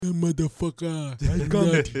Motherfucker, I'm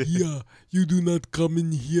not here. You do not come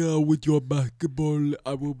in here with your basketball.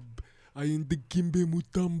 I am the Kimbe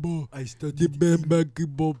Mutombo. I studied the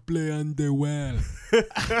basketball player on the well.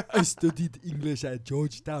 I studied English at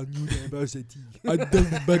Georgetown University. I dunk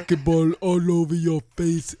basketball all over your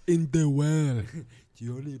face in the well. The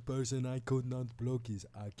only person I could not block is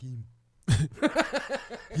Akim.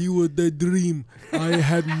 He was the dream. I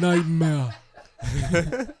had nightmare.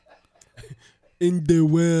 In the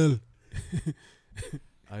well.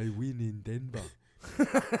 I win in Denver.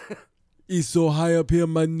 It's so high up here,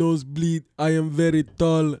 my nose bleed. I am very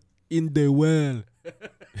tall in the well.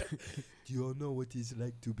 Do you all know what it's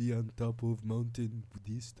like to be on top of mountain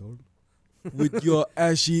this tall? With your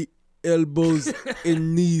ashy elbows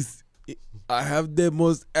and knees. I have the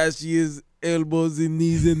most ashiest elbows and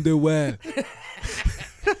knees in the well.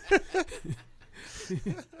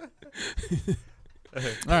 All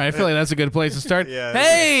right, I feel like that's a good place to start. Yeah.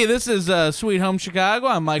 Hey, this is Sweet Home Chicago.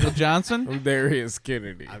 I'm Michael Johnson. I'm Darius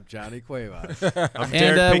Kennedy. I'm Johnny Cuevas. I'm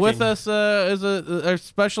And with us is a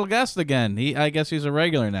special guest again. I guess he's a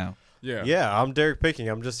regular now. Yeah, I'm Darick Picking.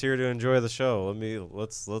 I'm just here to enjoy the show.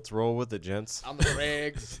 Let's roll with it, gents. I'm the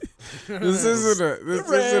regs. This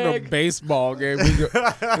isn't a baseball game.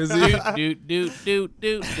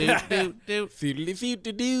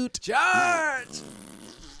 Charge!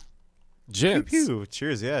 Gents. Pew.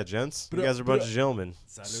 Cheers, yeah, gents. You guys are a bunch of gentlemen.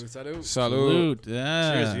 Salud. Salute.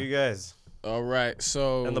 Yeah. Cheers to you guys. All right,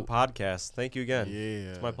 so And the podcast. Thank you again.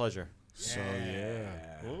 yeah, It's my pleasure. So yeah,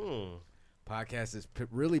 Podcast is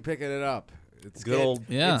really picking it up. It's Good old,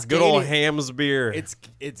 Yeah. it's good old Ham's beer.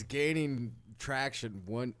 It's gaining traction,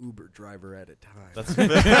 one Uber driver at a time. That's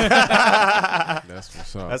that's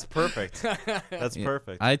what's up. that's perfect. That's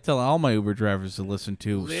perfect. I tell all my Uber drivers to listen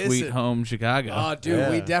to Sweet Home Chicago. Oh, dude,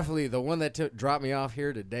 Yeah. we definitely, the one that dropped me off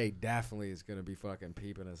here today definitely is going to be fucking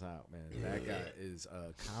peeping us out, man. That guy is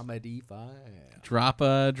a comedy fan. Drop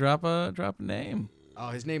a name. Oh,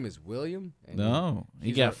 his name is William? And No, he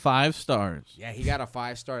he's got a- 5 stars. Yeah, he got a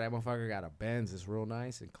 5-star. That motherfucker got a Benz. It's real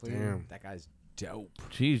nice and clean. Damn. That guy's dope.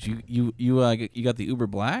 Jeez, you got the Uber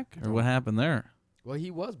Black, or what happened there? Well, he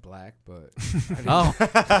was black, but... Oh,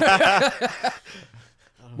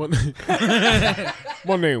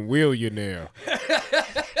 My name Willionaire.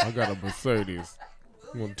 I got a Mercedes.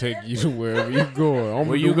 I'm gonna take you to wherever you going.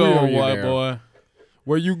 where you going, white boy?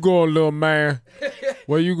 Where you going, little man?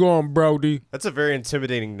 Where you going, Brody? That's a very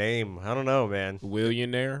intimidating name. I don't know, man.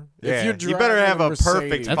 Willionaire. Yeah, If you're you better have driving a Mercedes-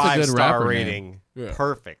 perfect That's a good 5-star rapper name. rating. Yeah.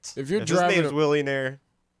 Perfect. If you're his driving name's a- Willionaire,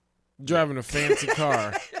 driving a fancy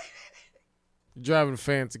car. You're driving a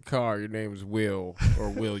fancy car. Your name is Will or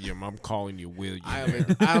William. I'm calling you William.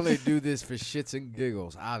 I only do this for shits and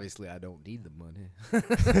giggles. Obviously, I don't need the money.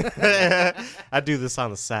 I do this on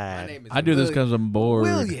the My side. name is I do this because I'm bored.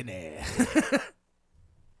 Willionaire.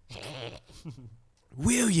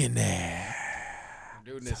 Willionaire. I'm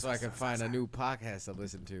doing this so I can find a new podcast to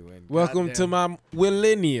listen to. And Welcome to goddamn- my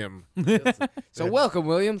Willennium. So welcome,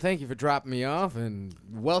 William. Thank you for dropping me off, and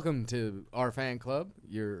welcome to our fan club.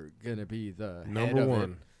 You're gonna be the head Number of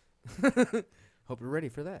one. it. Hope you're ready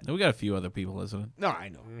for that. We got a few other people listening, No, I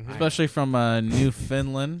know. especially from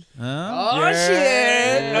Newfoundland. Huh? Oh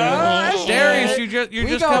shit! Oh, Darius, shit. you're We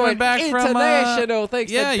just coming going back from international.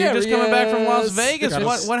 Thanks yeah, to you're just coming back from Las Darius. Vegas.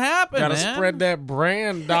 Gotta What happened, Gotta man? spread that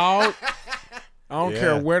brand, dog. I don't Yeah.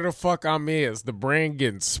 care where the fuck I'm is. The brand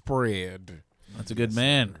getting spread. That's a good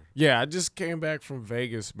man. Yeah, I just came back from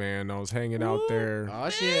Vegas, man. I was hanging out there Oh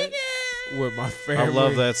shit! with my family. I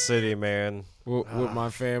love that city, man. With my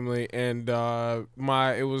family, and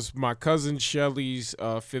it was my cousin Shelly's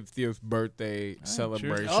 50th birthday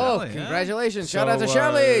celebration. Oh, Shelly, huh? congratulations! So, Shout out to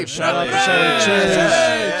Shelly. Shout out to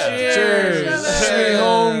Shelly. Cheers. Cheers. Sweet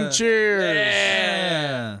home. Cheers.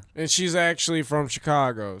 Yeah. And she's actually from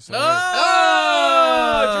Chicago. So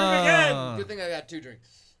Oh, drink again. Good thing I got 2 drinks.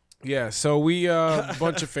 yeah, so we a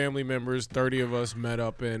bunch of family members, 30 of us met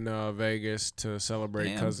up in Vegas to celebrate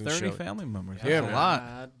Damn, cousin 30 Shelly. family members. Yeah, That's a man. lot.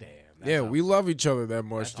 God damn. Yeah, we love each other that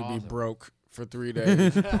much That's to be awesome. broke for 3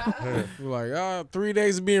 days. We're like, 3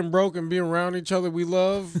 days of being broke and being around each other we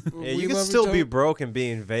love. Yeah, we you can love still each be other. broke and be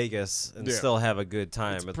in Vegas and Yeah. still have a good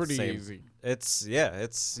time. It's at pretty the same. easy.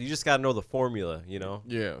 It's you just gotta know the formula, you know.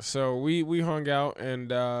 Yeah, so we hung out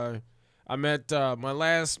and I met my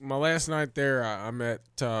last night there. I met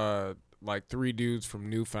like 3 dudes from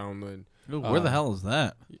Newfoundland Ooh, where the hell is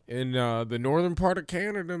that? in the northern part of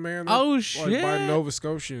Canada, man. Oh, Like shit. by Nova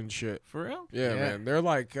Scotia and shit. For real? Yeah, Yeah. man. They're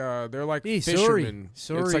like Hey, fishermen.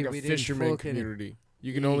 sorry it's like a we didn't fisherman fucking- community.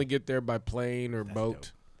 You can Yeah. only get there by plane or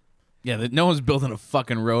boat. dope. Yeah, no one's building a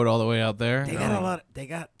fucking road all the way out there. They got a lot. They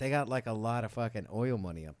got like a lot of fucking oil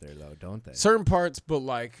money up there, though, don't they? Certain parts, but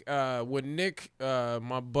like with Nick,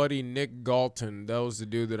 my buddy Nick Galton, that was the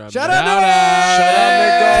dude that I met. Shout out,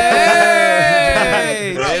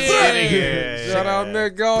 Nick Galton! Shout out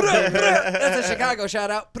Nick Galton. That's a Chicago shout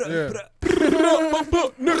out. Yeah.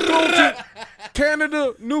 Nick Galton,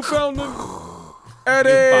 Canada, Newfoundland,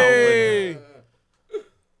 Eddie.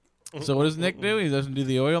 So what does Nick do? He doesn't do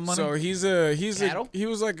the oil money. So he was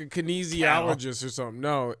like a kinesiologist or something.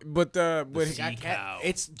 No, but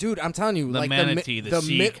it's dude. I'm telling you, The like manatee, the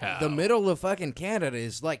sea cow. the middle of fucking Canada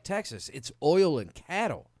is like Texas. It's oil and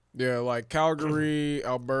cattle. yeah, like Calgary,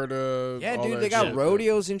 Alberta. Yeah, all dude, that they got shit.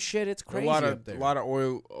 rodeos and shit. It's crazy up there. A lot of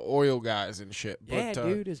oil guys and shit. Yeah, But,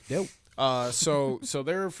 dude, it's dope. So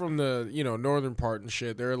they're from the northern part and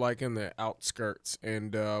shit. They're like in the outskirts.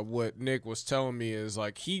 And what Nick was telling me is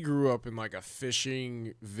like he grew up in like a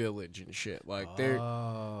fishing village and shit. Like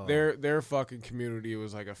their fucking community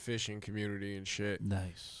was like a fishing community and shit.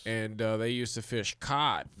 Nice. And they used to fish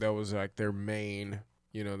cod. That was like their main.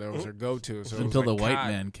 That was their go-to. So Until it was the like white cod.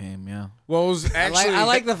 man came, yeah. Well, it was actually. I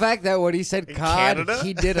like the fact that when he said cod, Canada?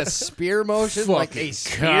 he did a spear motion like Fucking a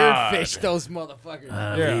spear cod. fish those motherfuckers.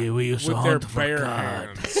 Yeah, we used to with their hunt for bare cod.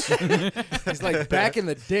 hands. It's like back in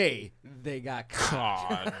the day, they got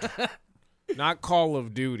cod. God. Not Call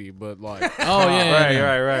of Duty, but like. Oh yeah,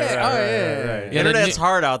 yeah, Right. Yeah, Internet's the-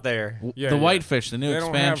 hard out there. Yeah, the yeah. whitefish, the new They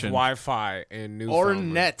expansion. don't have Wi-Fi in Or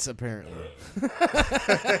Newfoundland. nets, apparently.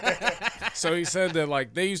 So he said that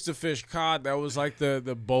like they used to fish cod. That was like the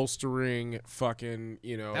bolstering fucking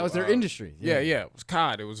That was their industry. Yeah, it was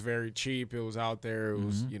cod. It was very cheap. It was out there. It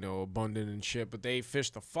was abundant and shit. But they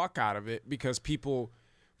fished the fuck out of it because people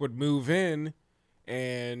would move in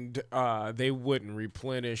and they wouldn't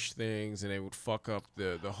replenish things and they would fuck up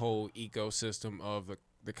the whole ecosystem of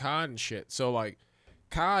the cod and shit. So like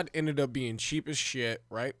cod ended up being cheap as shit,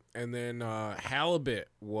 right? And then halibut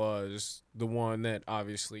was the one that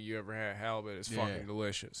obviously you ever had halibut. It's fucking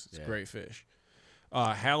delicious. It's great fish.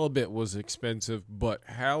 Halibut was expensive, but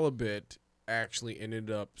halibut actually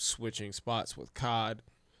ended up switching spots with cod,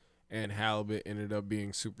 and halibut ended up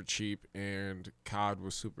being super cheap, and cod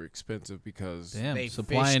was super expensive because Damn, They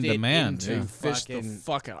supply and fished it demand. into- Yeah. they fished the fucking-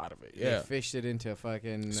 fuck out of it. They Yeah. fished it into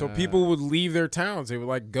fucking. So people would leave their towns. They would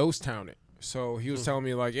like ghost town it. So he was telling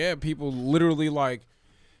me like, yeah, people literally like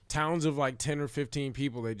towns of like 10 or 15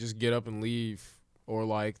 people, they just get up and leave. Or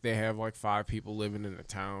like they have like 5 people living in a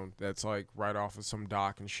town that's like right off of some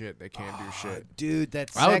dock and shit. They can't do shit. Dude,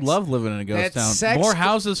 that's I would love living in a ghost that town. sex- More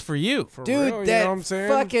houses for you. For Dude, real, you that know what I'm saying?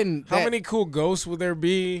 fucking. How that- many cool ghosts would there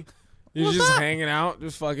be? You're just hanging out,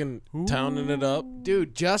 just fucking towning it up.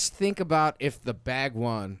 Dude, just think about if the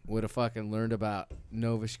Bagwan would have fucking learned about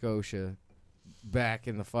Nova Scotia back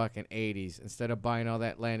in the fucking 80s. Instead of buying all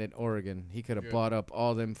that land in Oregon, he could have bought up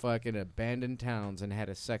all them fucking abandoned towns and had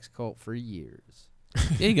a sex cult for years.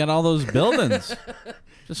 Yeah, you got all those buildings.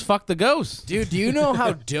 Just fuck the ghosts. Dude, do you know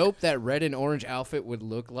how dope that red and orange outfit would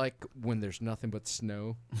look like when there's nothing but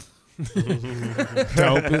snow?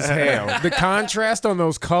 Dope as hell. The contrast on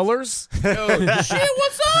those colors. Dude, shit,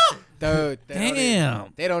 what's up? Dude,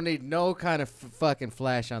 Damn. they don't need no kind of fucking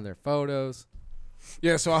flash on their photos.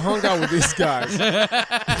 Yeah, so I hung out with these guys.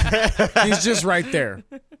 He's just right there.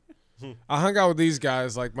 I hung out with these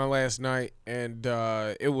guys like my last night, and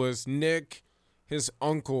it was Nick, his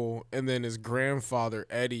uncle, and then his grandfather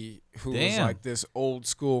Eddie, who was Damn. like this old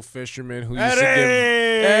school fisherman who used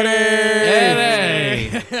Eddie!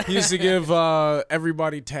 he used to give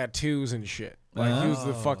everybody tattoos and shit. Like he was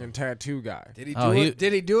the fucking tattoo guy. Did he do Oh, it?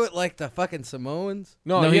 Did he do it like the fucking Samoans?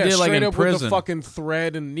 No, he yeah, did, like, straight in up with the prison. fucking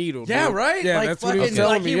thread and needle. Yeah, dude. right. Yeah, like that's fucking, what he was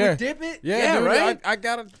telling like me. he Yeah. would dip it. Yeah, dude, right. I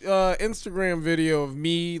got an Instagram video of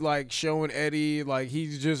me like showing Eddie like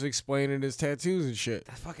he's just explaining his tattoos and shit.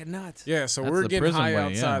 That's fucking nuts. Yeah, so That's we're the getting prison high way,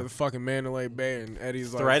 outside yeah. of the fucking Mandalay Bay, and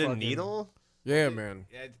Eddie's like Thread and fucking- needle? Yeah, man.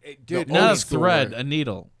 Dude, The Not old a school thread, way. a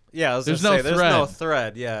needle. Yeah, I was There's gonna no say, there's no thread.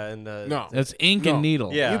 thread. Yeah, and No, It's ink No. and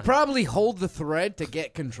needle. yeah. you probably hold the thread to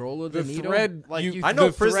get control of the, the needle. thread. like you, I know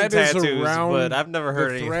the prison thread is tattoos, around, but I've never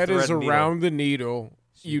heard the any thread is needle. around the needle.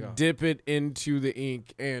 You go. dip it into the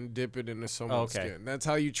ink and dip it into someone's Okay. skin. That's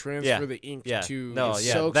how you transfer Yeah. the ink Yeah. to No, It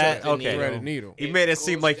yeah, soaks that up the okay. thread and needle. You made it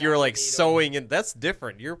seem like you were like sewing, and that's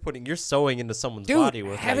different. You're sewing into someone's Dude, body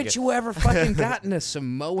with. haven't like, you ever fucking gotten a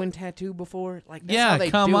Samoan tattoo before? Like, that's how Yeah,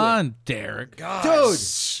 they come do on, Derek. it. Dude.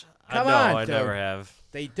 Come no, on, I dude. never have.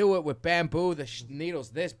 They do it with bamboo. The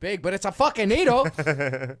needle's this big, but it's a fucking needle.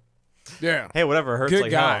 Yeah. Hey, whatever hurts Good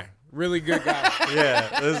like guy. hell. Really good guy. Yeah,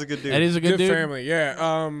 that is a good dude. Eddie's a good dude. family.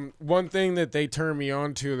 Yeah. One thing that they turned me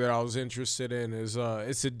on to that I was interested in is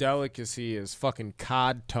it's a delicacy is fucking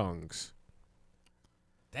cod tongues.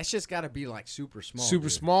 That's just got to be like super small. Super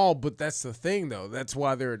dude. small, but that's the thing though. That's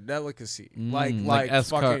why they're a delicacy. Like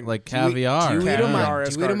escar- like Do you caviar. eat them Caviar, on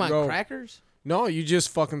escargot. crackers? No, you just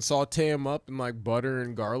fucking saute them up in like butter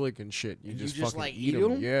and garlic and shit. You And just you just, fucking like, eat eat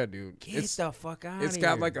them. 'em? Yeah, dude. Get the fuck out It's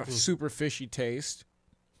got like a super fishy taste.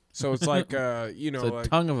 So it's like you know, It's a like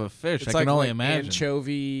tongue of a fish. it's I like, can only like imagine.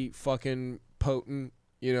 anchovy fucking potent.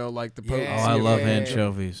 You know, like the potent. Oh, I love Yeah.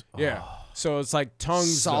 anchovies. Yeah. So it's like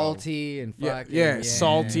tongues, though. salty and Yeah, fucking yeah,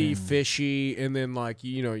 salty, fishy, and then like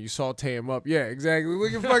you know you saute them up. Yeah, exactly.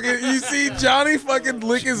 Look at fucking. You see Johnny fucking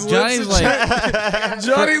lick his Johnny's lips. like, And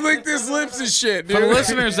shit. Johnny licked his lips and shit, dude. for the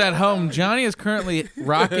listeners at home, Johnny is currently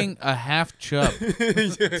rocking a half chub to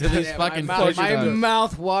these Yeah, fucking my fish my tongues.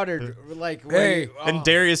 mouth watered like Hey, And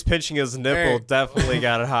Darius pinching his nipple Hey. definitely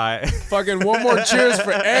got it high. Fucking one more cheers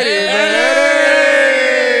for Eddie, man.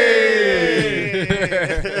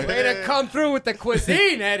 Way to come through with the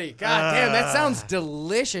cuisine, Eddie. God damn, that sounds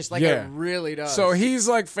delicious. Like Yeah. it really does. So he's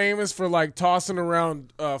like famous for like tossing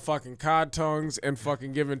around fucking cod tongues and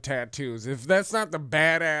fucking giving tattoos. If that's not the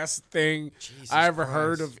badass thing Jesus I ever Christ.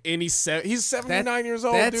 heard of any he's 79 years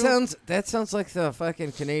old, that dude. sounds like the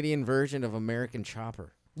fucking Canadian version of American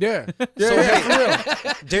Chopper. Yeah. Yeah, for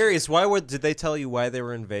real. Darius, did they tell you why they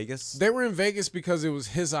were in Vegas? They were in Vegas because it was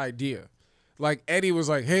his idea. Like Eddie was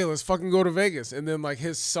like, "Hey, let's fucking go to Vegas," and then like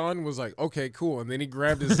his son was like, "Okay, cool," and then he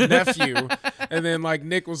grabbed his nephew, and then like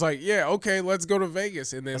Nick was like, "Yeah, okay, let's go to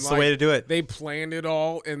Vegas," and then That's like the way to do it. they planned it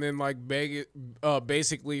all, and then like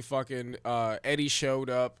basically fucking Eddie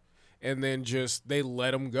showed up, and then just they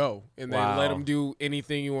let him go, and they let Wow. him do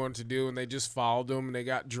anything he wanted to do, and they just followed him, and they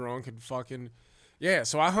got drunk and fucking. Yeah,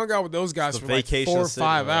 so I hung out with those guys It's for the like vacation 4 or city,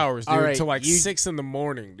 5 right? hours, dude, All right, till like you- 6 in the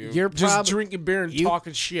morning, dude. you're just prob- drinking beer and you-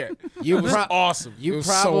 talking shit. You It was pro- awesome. It You was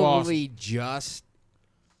so awesome. probably just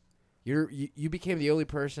you became the only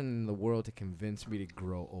person in the world to convince me to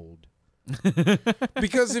grow old.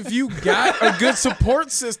 Because if you got a good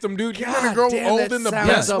support system, dude, you're gonna God grow damn, old that in the sounds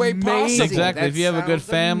best way amazing. possible. Exactly. That If you have a good sounds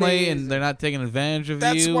family amazing. and they're not taking advantage of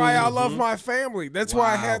That's you. why I love my family. That's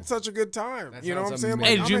why I Wow. had such a good time. That You know what I'm sounds saying?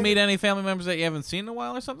 amazing. Hey, did you I'm meet any family members that you haven't seen in a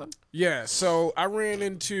while or something? Yeah. So I ran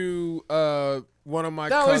into one of my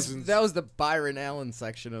That cousins. was the Byron Allen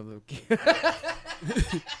section of the.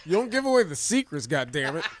 You don't give away the secrets,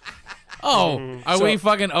 goddammit. Oh, are So- we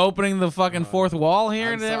fucking opening the fucking fourth wall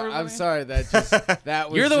here? to I'm everybody? sorry that just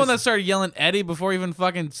that was. You're the one that just- started yelling Eddie before you even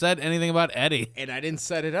fucking said anything about Eddie. and I didn't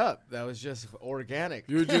set it up. That was just organic.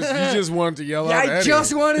 You just wanted to yell Yeah, out. I Eddie.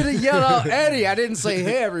 just wanted to yell out Eddie. I didn't say,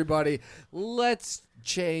 "Hey, everybody, let's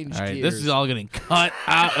change All right, gears." this is all getting cut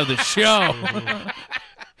out of the show.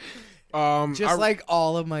 just I- like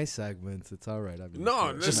all of my segments. It's all right. I'm No,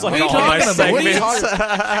 sorry. just What Like are you all my talking about? What are you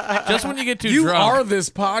segments. Just when you get too you drunk. are this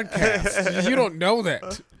podcast. You don't know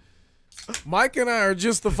that. Mike and I are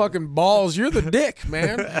just the fucking balls. You're the dick,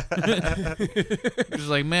 man. Just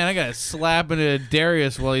like, man, I gotta slap into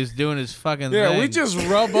Darius while he's doing his fucking Yeah, thing. we just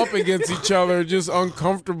rub up against each other just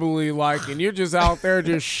uncomfortably, like, and you're just out there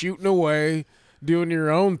just shooting away, doing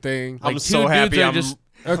your own thing. Like I'm two so dudes happy. are I'm just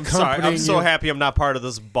I'm sorry. I'm accompanying so you. happy I'm not part of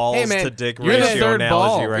this balls Hey, man, to dick you're the ratio third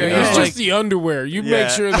ball. analogy right Yeah, now. it's Like- just the underwear. You Yeah. make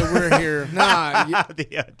sure that we're here. Nah,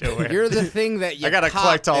 The underwear. you're the thing that you. I gotta cop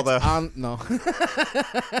collect all that's the- on, no.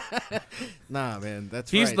 Nah, man,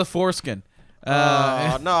 that's He's right. the foreskin. No,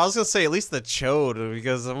 I was gonna say at least the chode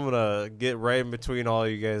because I'm gonna get right in between all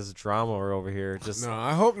you guys' drama over here. Just No,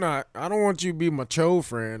 I hope not. I don't want you to be my cho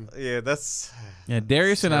friend. yeah, that's Yeah,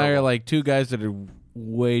 Darius and I are terrible. like two guys that are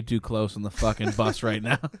way too close on the fucking bus right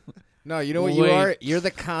now. No, you know what you Wait. are? You're the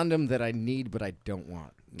condom that I need, but I don't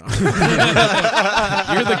want. No.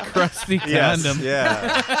 You're the crusty yes, condom.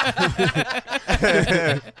 yeah.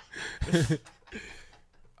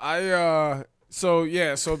 So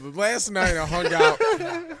the last night I hung out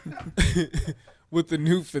with the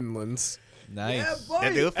Newfoundlands. Nice.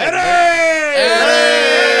 And do it. That's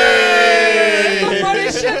the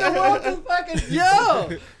funniest shit in the world to fucking yo.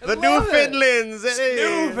 The Newfoundlands. Hey.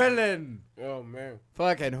 Newfoundland. Oh man.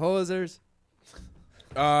 Fucking hosers.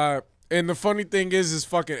 And the funny thing is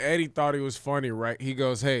fucking Eddie thought he was funny, right? He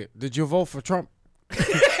goes, "Hey, did you vote for Trump?"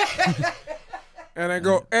 And I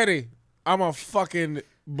go, "Eddie, I'm a fucking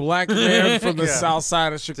black man from the Yeah. south side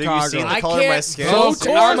of Have Chicago. you seen the I color of my can't skin? vote. Of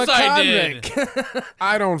course I'm a I did. convict.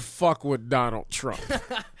 I don't fuck with Donald Trump."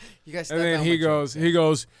 You guys. And then he goes,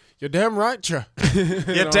 "You're damn right, cha."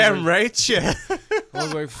 You're damn right, yeah. I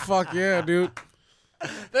was like, "Fuck yeah, dude."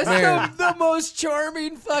 That's the most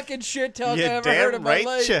charming fucking shit talk I ever heard in my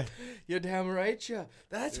life. Ya. You're damn right, ya.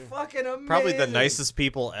 That's fucking amazing. Probably the nicest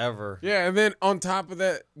people ever. Yeah, and then on top of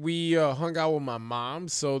that, we hung out with my mom,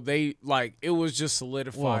 so they it was just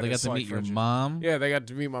solidified. Well, they got as, to meet your friendship. mom. Yeah, they got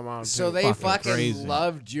to meet my mom. So too. they Fucking crazy.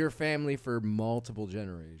 loved your family for multiple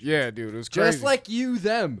generations. Yeah, dude, it was crazy. Just like you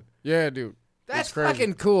them. Yeah, dude. That's it's crazy.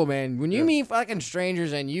 fucking cool, man. When you Yeah. meet fucking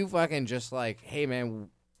strangers and you fucking just like, hey, man,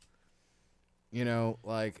 you know,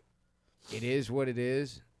 like, it is what it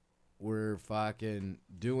is. We're fucking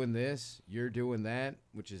doing this. You're doing that,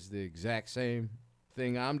 which is the exact same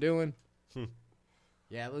thing I'm doing.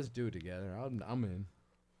 Yeah, let's do it together. I'm in.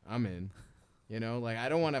 I'm in. You know, like, I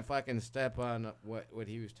don't want to fucking step on what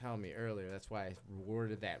he was telling me earlier. That's why I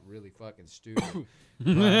worded that really fucking stupid.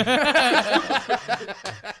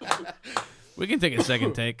 We can take a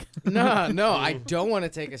second take. No, I don't want to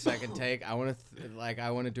take a second take. I want to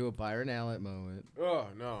I want to do a Byron Allen moment Oh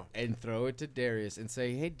no. and throw it to Darius and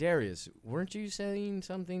say, "Hey Darius, weren't you saying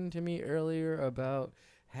something to me earlier about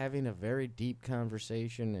having a very deep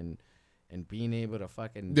conversation and being able to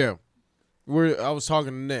fucking Yeah, I was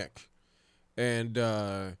talking to Nick,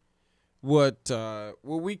 and what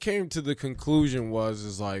we came to the conclusion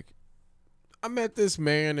is like, I met this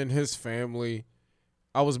man and his family.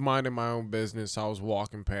 I was minding my own business. I was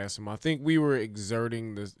walking past him. I think we were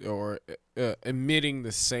exerting this or emitting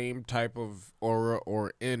the same type of aura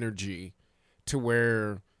or energy to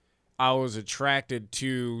where I was attracted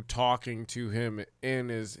to talking to him and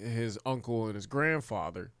his uncle and his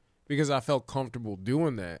grandfather because I felt comfortable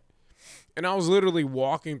doing that. And I was literally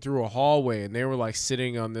walking through a hallway and they were like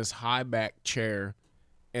sitting on this high back chair.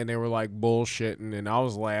 And they were like bullshitting, and I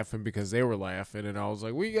was laughing because they were laughing, and I was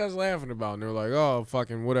like, "What are you guys laughing about?" And they were like, "Oh,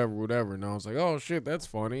 fucking whatever." And I was like, "Oh shit, that's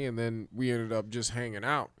funny." And then we ended up just hanging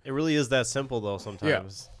out. It really is that simple though.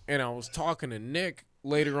 Sometimes. Yeah. And I was talking to Nick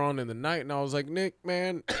later on in the night, and I was like, "Nick,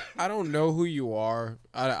 man, I don't know who you are.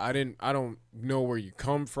 I don't know where you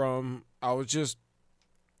come from. I was just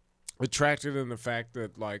attracted in the fact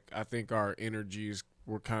that like I think our energies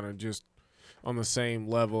were kind of just on the same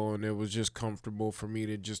level, and it was just comfortable for me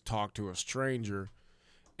to just talk to a stranger."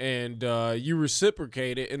 And you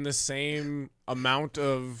reciprocated in the same amount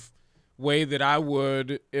of way that I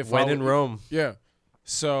would if When I in Rome. Yeah.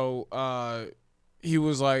 So he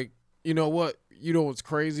was like, "You know what? You know what's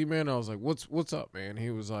crazy, man?" I was like, "What's up, man?"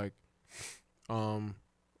 He was like,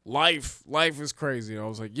 life is crazy." And I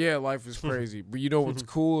was like, "Yeah, life is crazy." But you know what's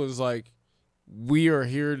cool is like, we are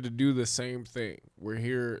here to do the same thing. We're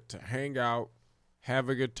here to hang out, have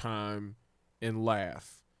a good time, and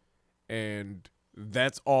laugh. And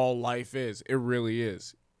that's all life is. It really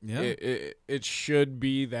is. Yeah. It should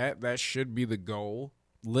be that. That should be the goal.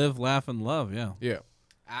 Live, laugh, and love. Yeah. Yeah.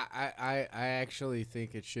 I actually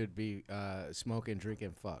think it should be smoke and drink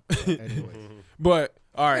and fuck. But anyway. But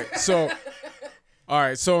all right, so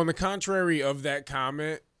on the contrary of that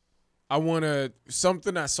comment, I want to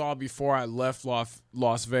something I saw before I left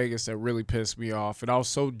Las Vegas that really pissed me off, and I was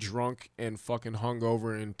so drunk and fucking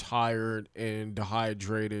hungover and tired and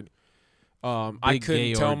dehydrated. I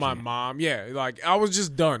couldn't tell my mom. Yeah, like I was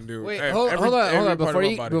just done, dude. Wait, hold on.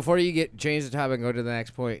 Before you get change the topic and go to the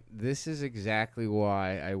next point, this is exactly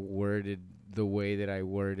why I worded the way that I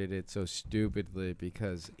worded it so stupidly,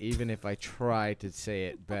 because even if I tried to say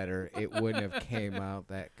it better, it wouldn't have came out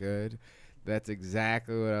that good. That's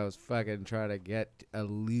exactly what I was fucking trying to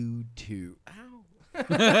allude to. Ow.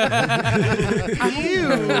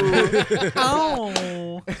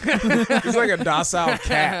 Ow. He's like a docile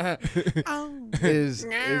cat.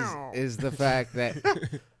 is the fact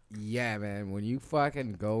that, yeah, man, when you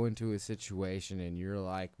fucking go into a situation and you're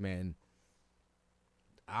like, man,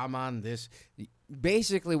 I'm on this.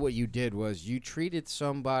 Basically what you did was you treated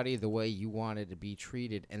somebody the way you wanted to be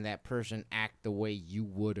treated, and that person act the way you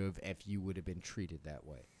would have if you would have been treated that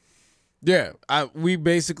way. Yeah, we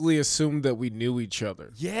basically assumed that we knew each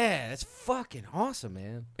other. Yeah, that's fucking awesome,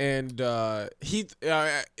 man. And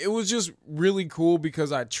it was just really cool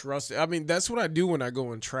because I trusted. I mean, that's what I do when I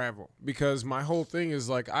go and travel, because my whole thing is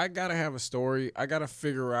like, I gotta have a story. I gotta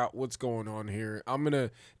figure out what's going on here. I'm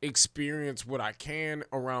gonna experience what I can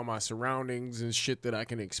around my surroundings and shit that I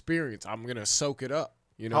can experience. I'm gonna soak it up.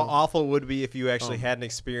 You know, how awful it would be if you actually had an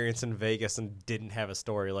experience in Vegas and didn't have a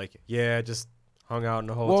story. Like, yeah, just hung out in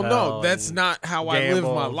a hotel. Well, no, that's not how I live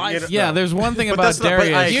my life. Yeah, there's one thing about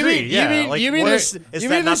Darius. I agree. You mean is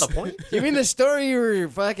that not the point? You mean the story you were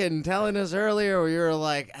fucking telling us earlier, where you were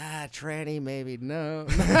like, tranny, maybe no.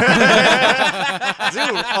 Dude,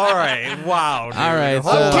 all right, wow. Dude. All right,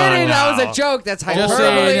 I'm kidding. That was a joke. That's hyperbole. Just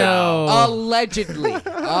so you know. Allegedly.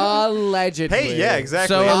 Allegedly. Hey, yeah,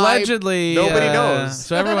 exactly. So allegedly, Nobody knows.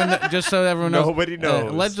 So everyone, just so everyone knows, Nobody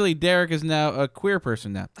knows. allegedly, Darick is now a queer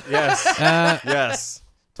person now. Yes. Yes.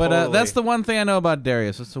 But Totally. that's the one thing I know about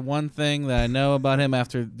Darius. It's the one thing that I know about him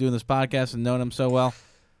after doing this podcast and knowing him so well.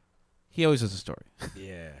 He always has a story.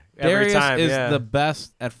 Yeah. Darius Every time, is yeah. the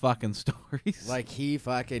best at fucking stories. Like he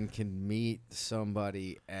fucking can meet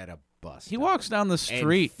somebody at a bus. He stop walks down the and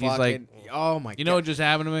street. He's like, fucking- oh my god. you know what just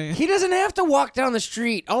happened to me? He doesn't have to walk down the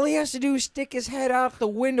street. All he has to do is stick his head out the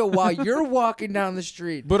window while you're walking down the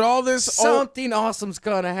street. But all this Something awesome's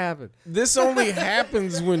gonna happen. this only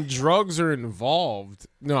happens when drugs are involved.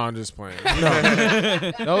 No, I'm just playing. No.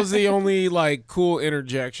 That was the only like cool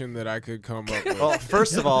interjection that I could come up with. Well,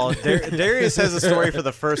 first of all, Darius has a story for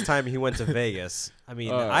the first time he went to Vegas. I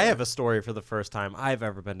mean, I have a story for the first time I've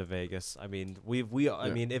ever been to Vegas. I mean, I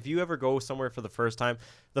mean, if you ever go somewhere for the first time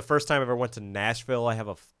I ever went to Nashville, I have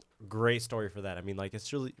a great story for that. I mean, like,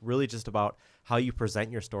 it's really just about how you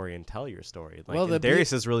present your story and tell your story. Like, Well, and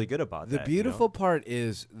Darius is really good about The that. beautiful part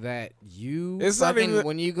is that It's not even-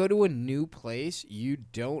 when you go to a new place, you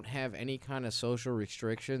don't have any kind of social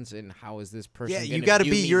restrictions. And how is this person? Yeah, you got got to to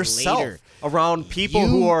be yourself later? around people You-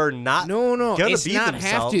 who are not No, gonna it's be not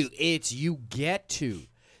themselves. have to. It's you get to.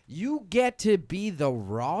 You get to be the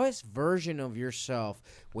rawest version of yourself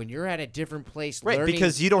when you're at a different place. Right, learning,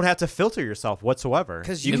 because you don't have to filter yourself whatsoever.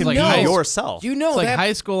 'Cause You you can know- be Like yourself. you know It's like that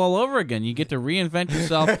high school all over again. You get to reinvent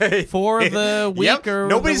yourself for the week Yep. or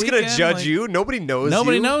Nobody's the gonna weekend. judge Like, you. Nobody knows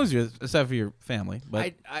Nobody you. knows you except for your family.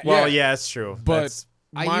 But Well, yeah, it's true. But That's-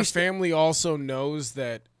 I my used to- family also knows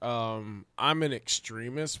that I'm an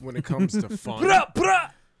extremist when it comes to fun.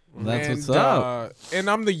 that's and, what's up. And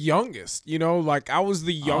I'm the youngest. You know, like I was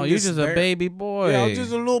the youngest. Oh, you're just there. a baby boy. Yeah, I'm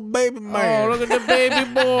just a little baby man. Oh, look at the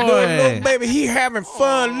baby boy. Little baby, he having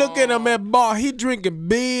fun. Look at him at bar. He drinking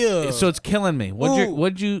beer. So it's killing me. What'd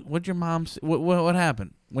Ooh. your mom say? What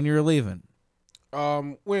happened when you were leaving?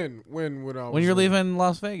 when When you were leaving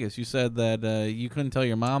Las Vegas, you said that you couldn't tell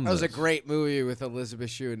your mom. That was a this. great movie with Elizabeth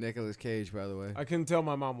Shue and Nicolas Cage, by the way. I couldn't tell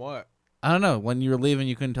my mom what. I don't know. When you were leaving,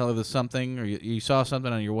 you couldn't tell her there's something, or you saw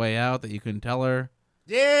something on your way out that you couldn't tell her.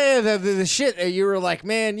 Yeah, the shit that you were like,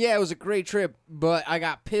 man, yeah, it was a great trip, but I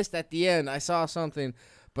got pissed at the end. I saw something,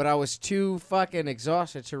 but I was too fucking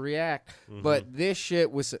exhausted to react. But this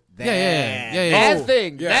shit was that Yeah. that Oh,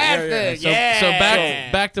 thing, yeah, that yeah, yeah. thing, So, yeah.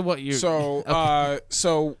 so back to what you. So,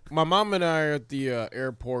 so my mom and I are at the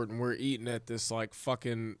airport, and we're eating at this like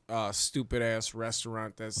fucking stupid ass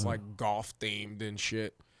restaurant that's like golf themed and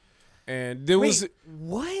shit. And there was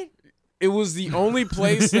what? it was the only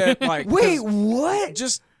place that like Wait, 'cause- what?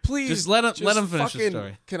 just please Just let him finish the fucking-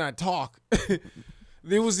 story. Can I talk?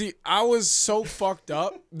 I was so fucked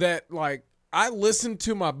up that like I listened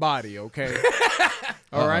to my body, okay?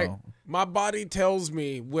 All right. Uh-oh. My body tells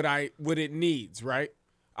me what it needs, right?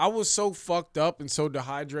 I was so fucked up and so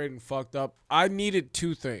dehydrated and fucked up. I needed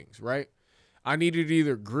two things, right? I needed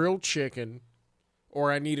either grilled chicken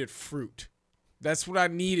or I needed fruit. That's what I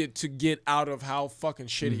needed to get out of how fucking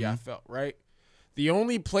shitty I felt, right? The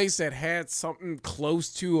only place that had something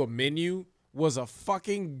close to a menu was a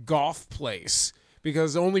fucking golf place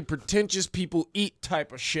because only pretentious people eat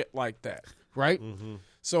type of shit like that, right?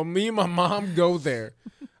 So me and my mom go there.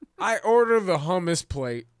 I order the hummus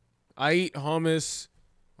plate. I eat hummus.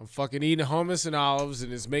 I'm fucking eating hummus and olives,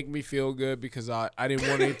 and it's making me feel good because I didn't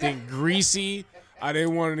want anything greasy. I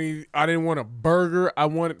didn't want a burger. I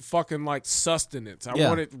wanted fucking like sustenance. I Yeah.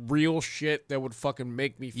 wanted real shit that would fucking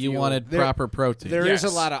make me feel. You wanted proper protein. There is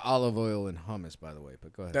Yes. a lot of olive oil in hummus, by the way.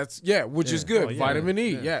 But go ahead. which is good. Oh, yeah. Vitamin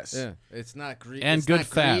E, yes. Yeah, it's not And it's good not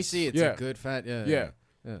fats. greasy. It's Yeah. a good fat. Yeah. Yeah.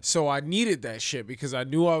 So I needed that shit because I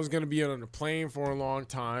knew I was gonna be on a plane for a long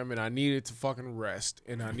time, and I needed to fucking rest,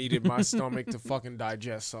 and I needed my stomach to fucking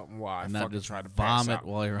digest something while I and not fucking just try to pass vomit out.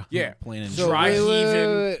 while you're on Yeah. the plane and So Dry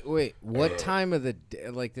wait, heaving. what time of the day?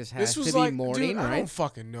 Like this has This was to be like, morning, dude, I right? don't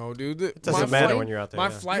fucking know, dude. It doesn't matter when you're out there, My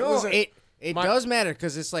yeah. flight No, was at, it my- does matter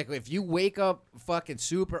because it's like if you wake up fucking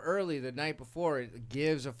super early the night before, it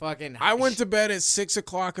gives a fucking. I went to bed at 6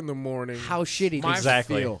 o'clock in the morning. how shitty My- does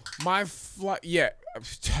Exactly. it feel? My flight, yeah.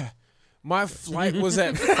 My flight was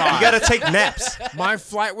at 5. You gotta take naps. My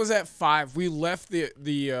flight was at 5. We left the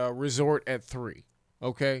resort at 3.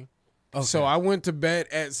 Okay? So I went to bed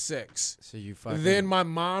at 6. So you fucking. Then my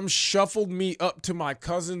mom shuffled me up to my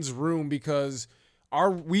cousin's room because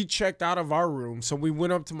we checked out of our room. So we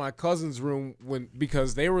went up to my cousin's room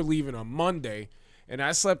because they were leaving on Monday. And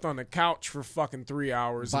I slept on the couch for fucking 3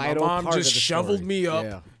 hours. And Vital my mom part just of the shoveled story. me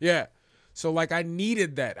up. Yeah. So like I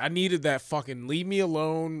needed that. I needed that fucking leave me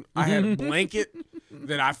alone. I had a blanket.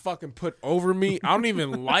 that I fucking put over me. I don't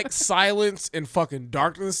even like silence and fucking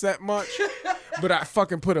darkness that much, but I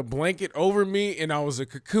fucking put a blanket over me, and I was a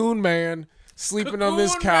cocoon man sleeping on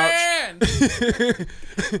this couch.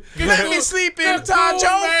 Let me sleep inside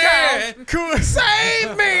your couch.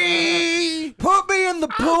 Save me. Put me in the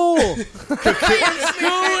pool.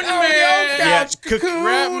 Cocoon man. Yeah, Cocoon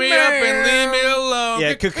Wrap me up and leave me alone.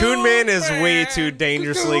 Yeah, Cocoon Man is way too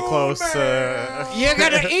dangerously close. You're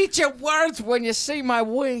gonna eat your words when you see my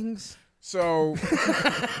wings. So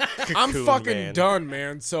I'm fucking man. done,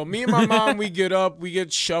 man. So me and my mom, we get up, we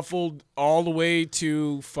get shuffled all the way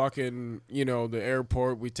to fucking, the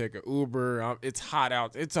airport. We take an Uber. It's hot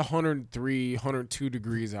out. It's 103, 102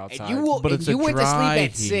 degrees outside. And you, But and it's you a went to sleep dry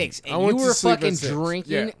at heat. 6, I and went you to were sleep at fucking 6.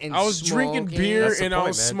 drinking Yeah. and I was drinking smoking beer That's the and I point,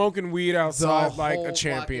 was man. smoking weed the outside like a whole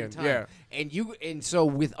champion. fucking Yeah. time. And so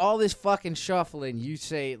with all this fucking shuffling, you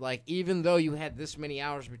say, like, even though you had this many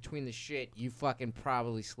hours between the shit, you fucking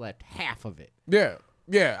probably slept half of it. Yeah.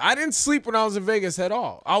 Yeah. I didn't sleep when I was in Vegas at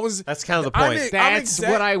all. That's kind of the I'm point. I'm That's exact-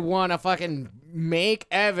 what I want to fucking make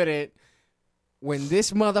evident when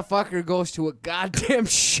this motherfucker goes to a goddamn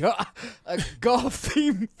a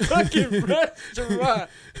golf-themed fucking restaurant.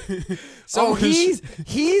 So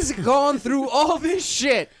he's gone through all this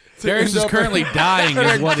shit. Darius is currently dying at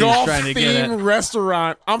is a what he's trying to get golf-themed at.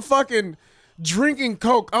 restaurant. I'm fucking drinking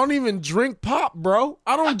Coke. I don't even drink pop, bro.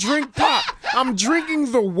 I don't drink pop. I'm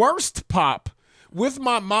drinking the worst pop with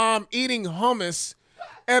my mom eating hummus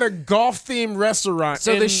at a golf-themed restaurant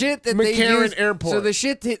So in the shit that McCarran they use, Airport. So the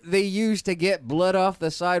shit that they use to get blood off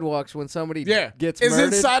the sidewalks when somebody gets it's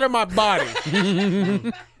murdered. inside of my body.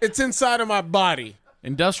 It's inside of my body.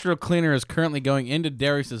 Industrial cleaner is currently going into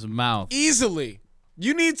Darius's mouth. Easily.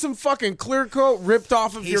 You need some fucking clear coat ripped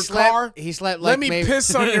off of He your slept- car? he slept like Let me maybe-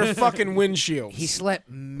 piss on your fucking windshield. He slept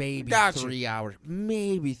maybe Gotcha. 3 hours.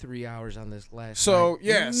 Maybe 3 hours on this last So night.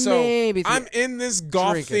 yeah, so Maybe I'm in this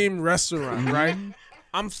golf Drinking. themed restaurant, right?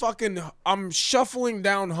 I'm shuffling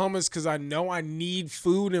down hummus because I know I need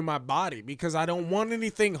food in my body because I don't want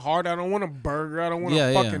anything hard. I don't want a burger. I don't want Yeah,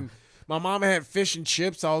 a yeah. fucking. My mom had fish and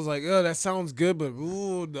chips. I was like, oh, that sounds good, but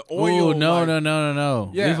ooh, the oil. Ooh, no, like,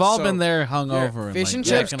 no. Yeah, We've all so- been there hungover. and Fish like and that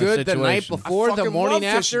chips kind of good the night situation. before, the fucking morning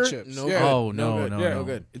love fish and after. chips. No Yeah. good. Oh, no, good. no, Yeah. no. No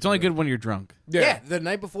good. It's only good when you're drunk. Yeah, the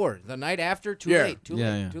night before. The night after, too Yeah. late. Too Yeah,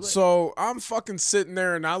 late. yeah. Too late. So I'm fucking sitting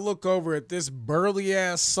there and I look over at this burly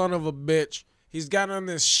ass son of a bitch. He's got on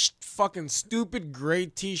this fucking stupid gray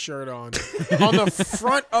t-shirt on. On the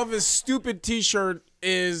front of his stupid t-shirt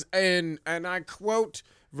is, and I quote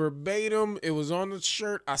verbatim, it was on the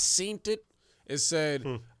shirt, I seen it. It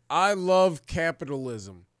said, I love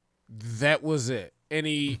capitalism. That was it.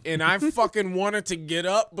 And I fucking wanted to get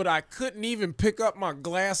up, but I couldn't even pick up my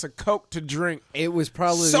glass of Coke to drink. it was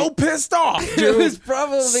probably So pissed off, dude. it was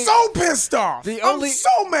probably So pissed off. The I'm only-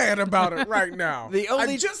 so mad about it right now. The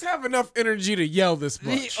only- I just have enough energy to yell this the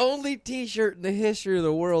much. only T-shirt in the history of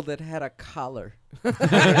the world that had a collar.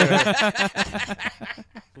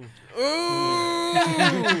 Ooh.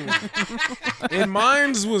 And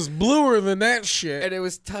mine's was bluer than that shit. And it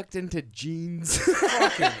was tucked into jeans.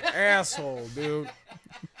 Fucking asshole, dude.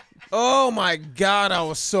 Oh my God, I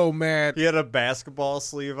was so mad. He had a basketball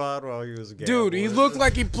sleeve on while he was Dude, he gambling. looked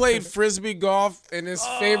like he played frisbee golf and his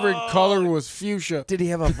favorite color was fuchsia. Did he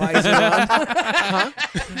have a visor on?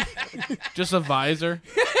 Just a visor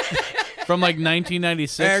from like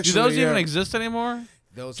 1996. Do Actually, those even yeah. exist anymore?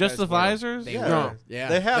 Those Just guys the were- visors? They Yeah. were. No. Yeah.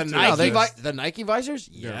 They have the to. Nike No, they- the Nike visors?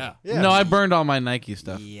 Yeah. Yeah. No, I burned all my Nike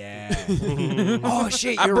stuff. Yeah. Oh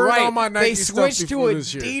shit, I you're burned right. all my Nike they stuff switched to before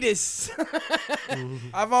this year. Adidas.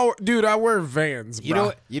 Dude, I wear Vans,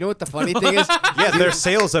 bro. You know what the funny thing is? Yeah, their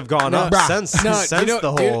sales have gone up bruh. since No, since you know-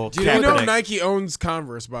 the do- whole do You know Kaepernick. Nike owns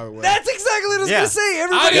Converse, by the way. That's exactly what I was Yeah. gonna say. I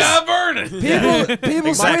Everybody, got burned. people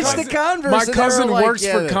Exactly. switched to Converse. My and they cousin were like, works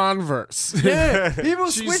yeah, for the- Converse. Yeah,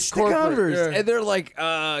 people She's switched to corporate, Converse, yeah. and they're like,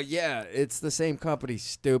 yeah, it's the same company.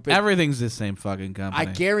 Stupid. Everything's the same fucking company.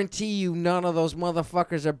 I guarantee you, none of those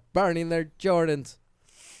motherfuckers are burning their Jordans.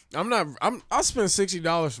 I spent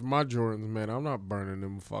 $60 for my Jordans, man. I'm not burning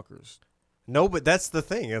them fuckers. No, but that's the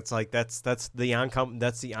thing. It's like that's the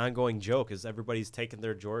ongoing joke is everybody's taking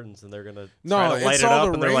their Jordans and they're gonna try to light it's it all up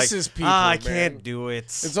the and they're like, racist people, I man. can't do it.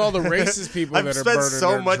 It's all the racist people I've that are spent burning so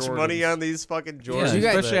their much Jordans. money on these fucking Yeah, Jordans. Did you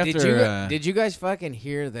guys, especially did, after, you, did you guys fucking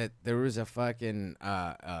hear that there was a fucking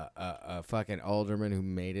fucking alderman who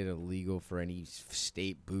made it illegal for any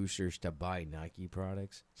state boosters to buy Nike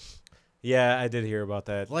products? Yeah, I did hear about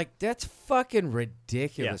that. Like, that's fucking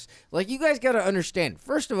ridiculous. Like, you guys got to understand.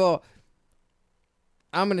 First of all,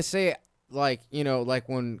 I'm going to say like, you know, like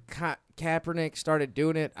when Kaepernick started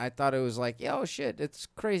doing it, I thought it was like, yeah, oh shit, it's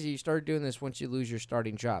crazy. You started doing this once you lose your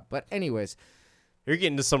starting job. But anyways, you're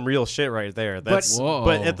getting to some real shit right there. But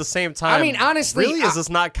at the same time, I mean, honestly, really, is this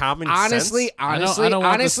not common sense? I don't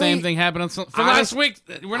want the same thing happening for last week.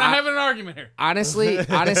 We're not having an argument here. Honestly,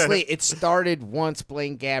 it started once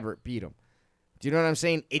Blaine Gabbert beat him. Do you know what I'm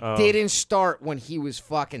saying? It didn't start when he was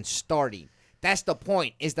fucking starting. That's the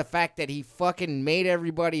point, is the fact that he fucking made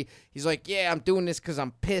everybody, he's like, yeah, I'm doing this because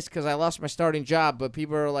I'm pissed because I lost my starting job. But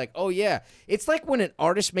people are like, oh, yeah. It's like when an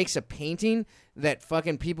artist makes a painting that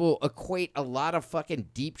fucking people equate a lot of fucking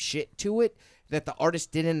deep shit to it that the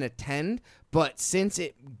artist didn't attend. But since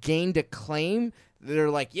it gained acclaim,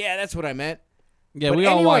 they're like, yeah, that's what I meant. Yeah, but we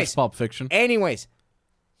all watch Pulp Fiction. Anyways,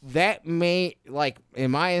 that may, like,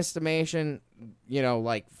 in my estimation, you know,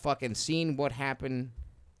 like fucking seeing what happened,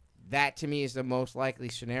 that to me is the most likely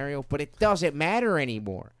scenario, but it doesn't matter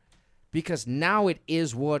anymore because now it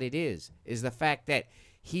is what it is the fact that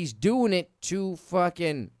he's doing it to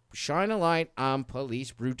fucking shine a light on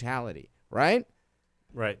police brutality, right?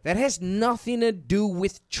 Right. That has nothing to do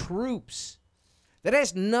with troops. That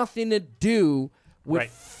has nothing to do with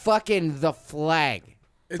fucking the flag.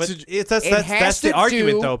 That's the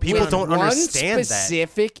argument, though. People don't understand one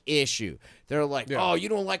specific issue. They're like, oh, you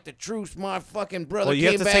don't like the troops. My fucking brother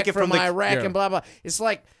came back from Iraq and blah, blah. It's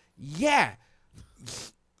like, yeah.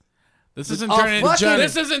 This isn't turning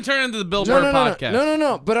into the Billboard podcast.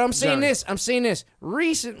 No. But I'm saying this.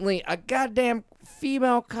 Recently, a goddamn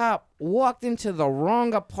female cop walked into the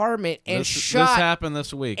wrong apartment and shot. This happened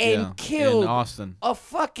this week, and killed in Austin. A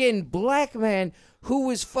fucking black man who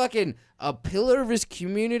was fucking a pillar of his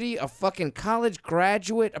community, a fucking college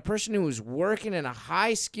graduate, a person who was working in a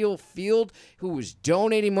high-skill field, who was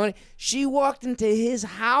donating money. She walked into his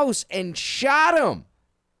house and shot him.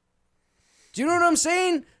 Do you know what I'm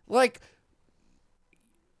saying? Like,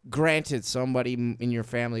 granted, somebody in your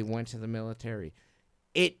family went to the military.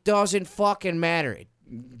 It doesn't fucking matter.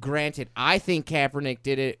 Granted, I think Kaepernick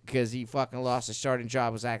did it because he fucking lost his starting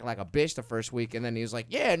job, was acting like a bitch the first week, and then he was like,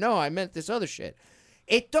 yeah, no, I meant this other shit.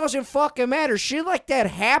 It doesn't fucking matter. Shit like that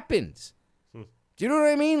happens. Do you know what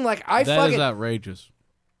I mean? Like, that is outrageous.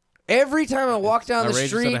 Every time I walk down the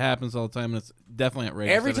street, that it happens all the time, and it's definitely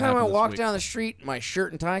outrageous. Every time I walk down the street, my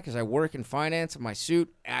shirt and tie, because I work in finance, and my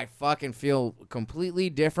suit, I fucking feel completely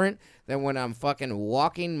different than when I'm fucking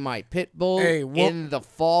walking my pit bull in the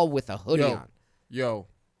fall with a hoodie on. Yo,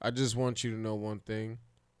 I just want you to know one thing.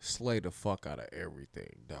 Slay the fuck out of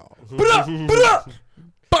everything, dog.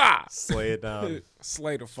 Bah! Slay it down.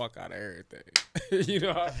 Slay the fuck out of everything. You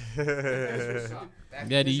know?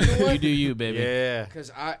 Yeah, you do you, baby. Yeah.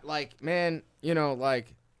 Because I, like, man, you know,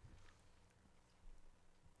 like,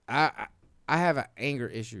 I have an anger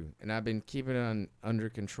issue, and I've been keeping it under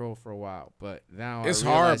control for a while. But now it's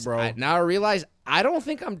hard, bro. Now I realize I don't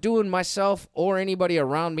think I'm doing myself or anybody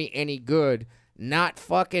around me any good not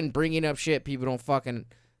fucking bringing up shit people don't fucking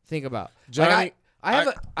think about. Johnny, like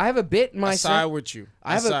I have a bit in my set. I side with you.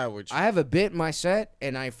 I have a bit in my set,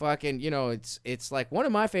 and I fucking, you know, it's like one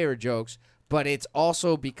of my favorite jokes, but it's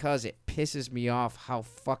also because it pisses me off how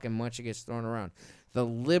fucking much it gets thrown around. The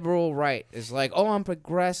liberal right is like, oh, I'm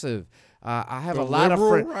progressive. I have a lot of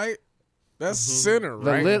friends. Right? That's center,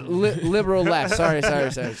 the right? Liberal left. Sorry.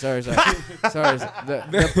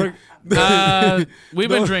 We've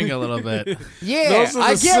been drinking a little bit. Yeah,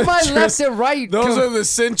 I get my left and right. Those are the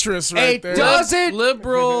centrists right there. It doesn't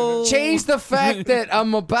liberal change the fact that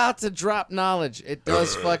I'm about to drop knowledge. It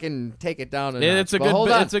does fucking take it down a notch. It's a good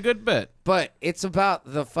bit. It's a good bit. But it's about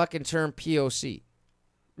the fucking term POC.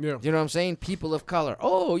 Yeah. You know what I'm saying? People of color.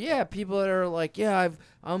 Oh, yeah, people that are like, yeah,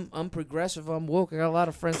 I'm progressive, I'm woke. I got a lot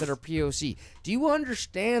of friends that are POC. Do you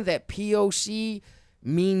understand that POC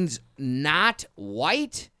means not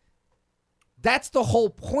white? That's the whole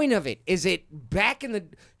point of it. Is it back in the...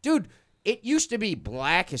 Dude, it used to be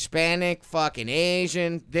black, Hispanic, fucking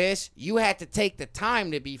Asian, this. You had to take the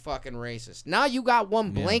time to be fucking racist. Now you got one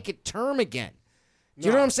blanket term again. Do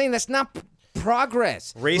you know what I'm saying? That's not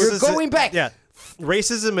progress. We're going back. Yeah.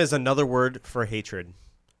 Racism is another word for hatred.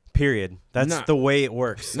 Period. That's the way it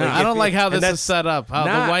works. No, I don't like how this is set up. How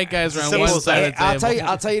the white guys are on one side of the table.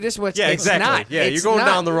 I'll tell you this much. Yeah, exactly. Not. Yeah, you're going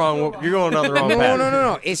down the wrong path.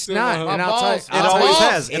 No. It's not. And I'll tell you, it always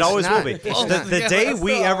has. It always will be. It's The day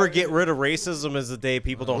we ever get rid of racism is the day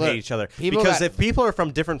people don't hate each other. Because if people are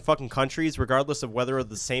from different fucking countries, regardless of whether they're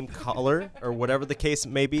the same color or whatever the case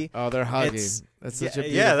may be, they're hugging. That's such a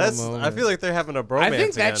beautiful moment. I feel like they're having a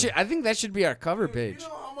bromance. I think that should be our cover page. You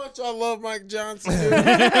know how much I love Mike Johnson, dude.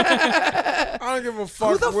 I don't give a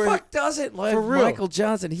fuck. Who the fuck doesn't love Michael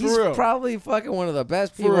Johnson? He's probably fucking one of the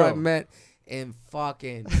best people I've met in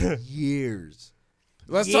fucking years.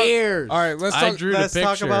 Let's Years. Talk. All right, let's I talk. drew Let's the talk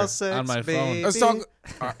picture about sex, on my baby. phone. Let's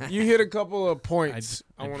talk. You hit a couple of points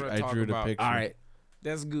I want to I talk drew the about. picture. All right,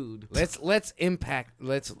 That's good. let's unpack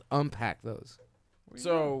those.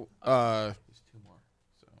 So, There's 2 more,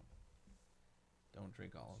 so don't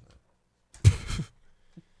drink all of it.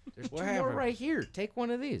 There's What 2 happened? more right here. Take one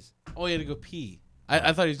of these. Oh, he had to go pee.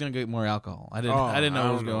 I thought he was gonna get more alcohol. I didn't know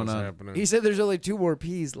what was going on. happening. He said there's only 2 more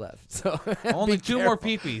peas left. So Only be 2 more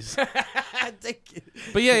careful. peepees. Take it.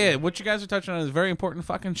 But yeah, what you guys are touching on is very important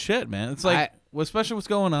fucking shit, man. It's like, especially what's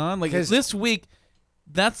going on. Like 'Cause- this week,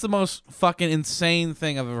 that's the most fucking insane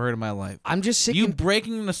thing I've ever heard in my life. I'm just sick. You and-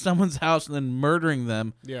 breaking into someone's house and then murdering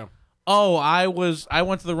them. Yeah. Oh, I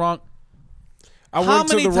went to the wrong. I How went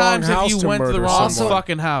to many the wrong times have house you to went to the murder wrong someone.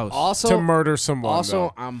 fucking house? also To murder someone. also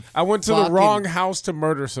though. I'm I went to the fucking- wrong house to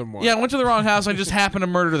murder someone. Yeah, I went to the wrong house. I just happened to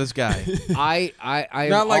murder this guy. I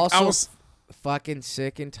Not am like also I was. fucking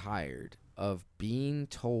sick and tired of being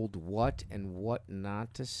told what and what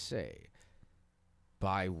not to say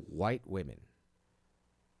by white women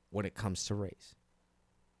when it comes to race.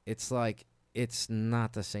 It's like it's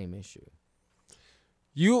not the same issue.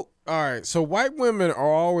 You all right? So white women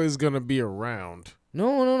are always gonna be around.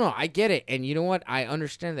 No. I get it. And you know what? I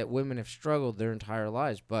understand that women have struggled their entire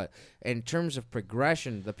lives. But in terms of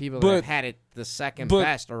progression, the people that But- have had it the second But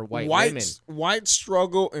best are white women. White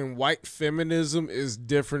struggle and white feminism is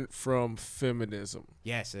different from feminism.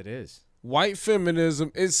 Yes, it is. White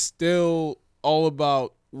feminism is still all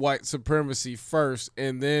about white supremacy first,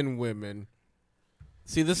 and then women.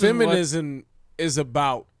 See, this Feminism is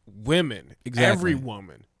about women, Exactly. every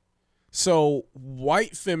woman. So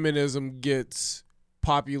white feminism gets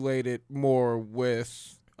populated more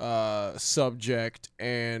with subject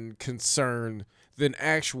and concern than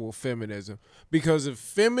actual feminism. Because if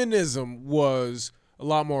feminism was a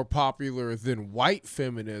lot more popular than white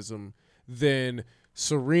feminism, then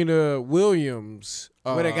Serena Williams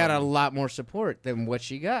Would have got a lot more support than what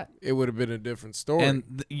she got. it would have been a different story.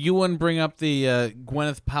 And you wouldn't bring up the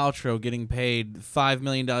Gwyneth Paltrow getting paid $5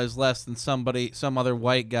 million less than some other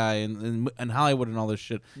white guy in Hollywood and all this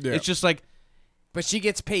shit. Yeah. It's just like, But she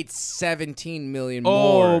gets paid $17 million oh,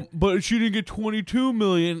 more. but she didn't get $22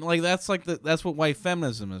 million. Like that's what white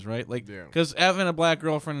feminism is, right? Like, Yeah. because having a black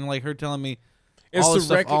girlfriend and like her telling me It's all the this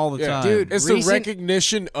stuff all the time, Dude, It's the Recent-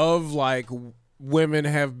 recognition of like women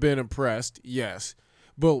have been oppressed, yes,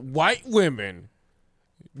 but white women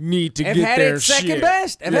need to Have get had their it second shit.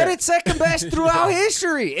 best. Have Yeah. had it second best throughout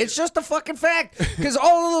history. It's just a fucking fact. Because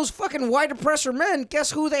all of those fucking white oppressor men, guess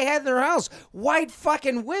who they had in their house? White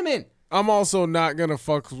fucking women. I'm also not gonna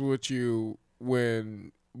fuck with you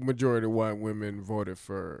when majority of white women voted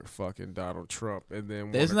for fucking Donald Trump, and then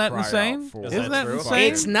wanna Isn't that cry out insane? for Is Isn't that that true?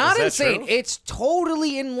 insane? It's not Is that insane. true? It's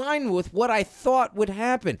totally in line with what I thought would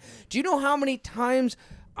happen. Do you know how many times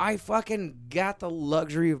I fucking got the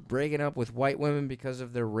luxury of breaking up with white women because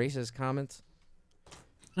of their racist comments?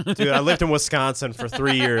 Dude, I lived in Wisconsin for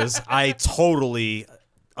 3 years. I totally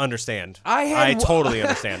understand. I totally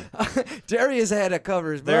understand. Darius had to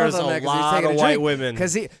cover his There's mouth on a that 'cause he's lot taking of a white drink. women.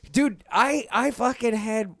 Because dude, I fucking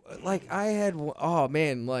had oh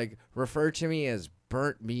man, like refer to me as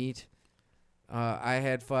burnt meat. I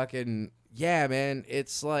had fucking yeah, man.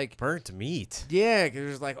 It's like Burnt meat. yeah, because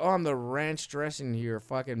it's like oh, I'm the ranch dressing here,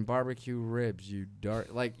 fucking barbecue ribs, you dark.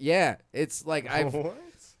 Like yeah, it's like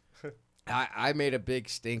I made a big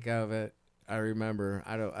stink of it. I remember.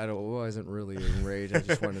 I wasn't really enraged. I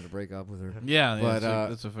just wanted to break up with her. yeah, But,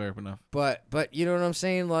 that's a fair enough. But you know what I'm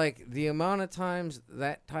saying? Like the amount of times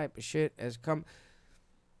that type of shit has come.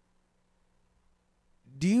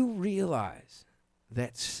 Do you realize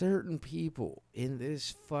that certain people in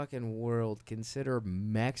this fucking world consider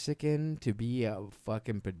Mexican to be a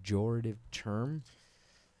fucking pejorative term?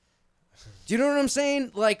 Do you know what I'm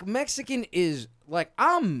saying? Like Mexican is like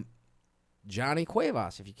I'm Johnny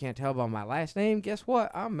Cuevas. If you can't tell by my last name, guess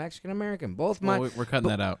what? I'm Mexican American. We're cutting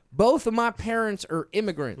that out. Both of my parents are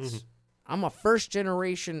immigrants. I'm a first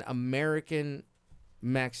generation American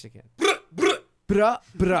Mexican.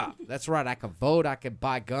 Bruh. That's right. I could vote. I could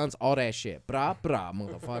buy guns. All that shit. Bruh,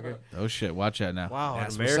 motherfucker. Oh shit! Watch out now. Wow,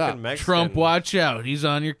 That's an what's up. American Mexican. Trump, watch out! He's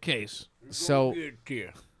on your case. So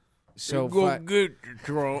Go get you,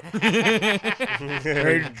 Trump.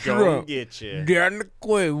 Hey, Trump. get you. Down the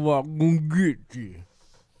Cueva, gonna get you.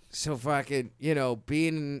 So fucking,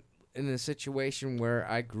 being in a situation where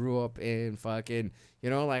I grew up in fucking,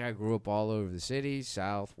 like I grew up all over the city,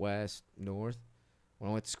 south, west, north. When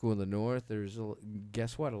I went to school in the north, there's,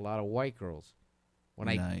 guess what, a lot of white girls. When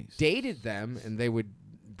I Nice. dated them and they would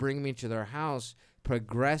bring me to their house,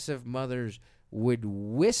 progressive mothers would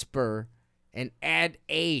whisper and add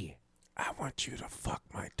a. I want you to fuck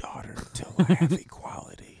my daughter until I have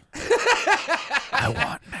equality. I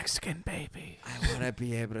want Mexican baby. I want to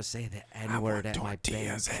be able to say the N-word at my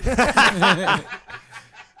band. I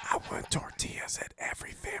want tortillas at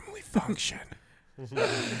every family function.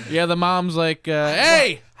 Yeah, the mom's like,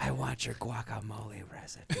 hey! I want your guacamole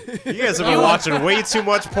recipe. You guys have been watching way too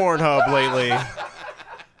much Pornhub lately.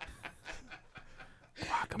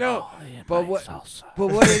 No, but what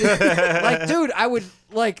it is, like, dude, I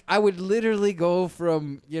would literally go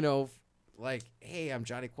from, like, hey, I'm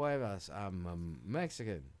Johnny Cuevas, I'm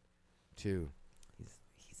Mexican, to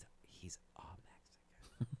he's all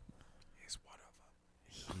Mexican. He's one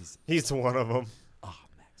of them. He's one of them. All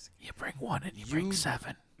Mexican. You bring one and you bring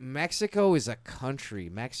seven. Mexico is a country.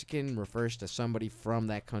 Mexican refers to somebody from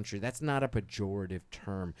that country. That's not a pejorative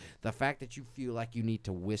term. The fact that you feel like you need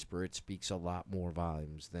to whisper it speaks a lot more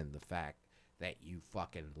volumes than the fact that you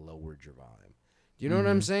fucking lowered your volume. Do you know what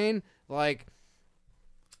I'm saying? Like,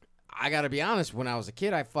 I got to be honest, when I was a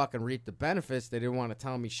kid, I fucking reaped the benefits. They didn't want to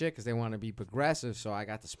tell me shit because they want to be progressive, so I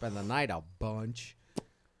got to spend the night a bunch.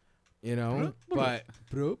 But more like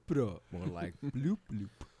bloop bloop.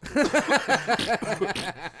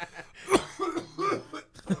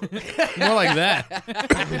 More like that.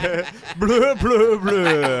 Blah, blah,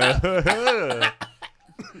 blah.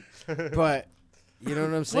 But you know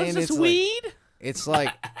what I'm saying? What's this it's weed? It's like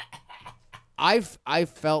I've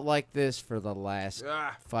felt like this for the last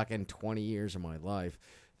fucking 20 years of my life.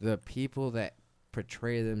 The people that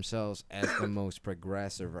portray themselves as the most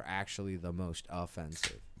progressive are actually the most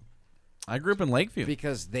offensive. I grew up in Lakeview.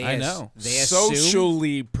 Because they know. They assume,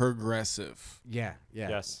 Socially progressive. yeah.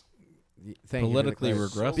 Yes. Thank Politically you for the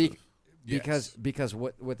regressive. Because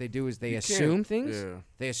what they do is they You assume can't- things. yeah.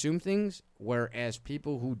 They assume things, whereas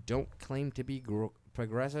people who don't claim to be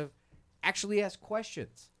progressive actually ask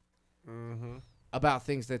questions about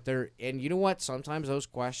things that they're. And you know what? Sometimes those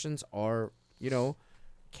questions are,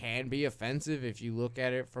 can be offensive if you look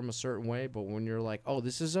at it from a certain way. But when you're like, oh,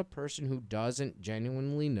 this is a person who doesn't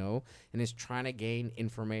genuinely know and is trying to gain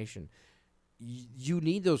information. You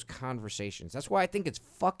need those conversations. That's why I think it's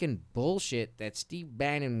fucking bullshit that Steve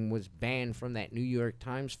Bannon was banned from that New York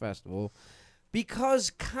Times Festival because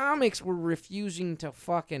comics were refusing to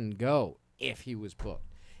fucking go if he was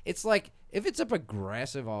booked. It's like, if it's a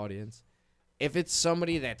progressive audience, if it's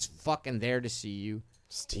somebody that's fucking there to see you,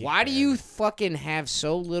 why do you fucking have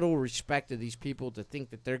so little respect to these people to think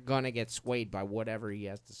that they're gonna get swayed by whatever he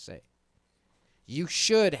has to say? You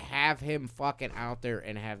should have him fucking out there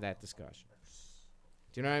and have that discussion.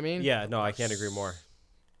 Do you know what I mean? Yeah, no, I can't agree more.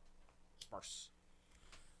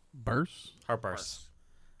 Burst? Heartburst.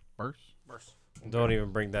 Burst? Don't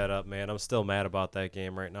even bring that up, man. I'm still mad about that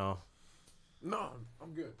game right now. No,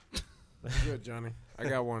 I'm good. I'm good, Johnny. I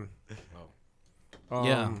got one.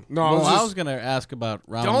 Yeah. No, Well, I was going to ask about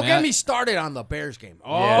Raul Don't get me started on the Bears game.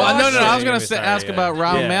 Oh, Yeah. Well, no. shit. I was going Get to me ask started, about yeah.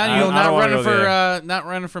 Raul Yeah, Manuel I don't wanna not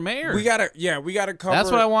running for mayor. We gotta cover. That's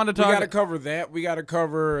what I wanted to We talk- gotta cover that. We gotta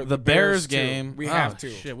cover the Bears too. game. We Oh, have to.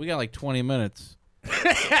 Shit, we got like 20 minutes.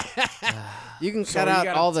 You can So cut you out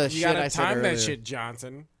gotta- all the you shit gotta I said time earlier. that shit,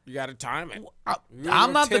 Johnson. You gotta time it.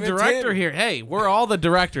 I'm not the 10 and director 10. here. Hey, we're all the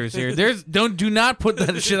directors here. Do not put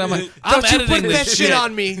that shit on my. I'm Don't you editing put this that shit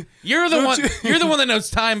on me. You're the one. You're the one that knows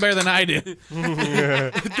time better than I do.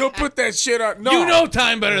 Don't put that shit on. No, You know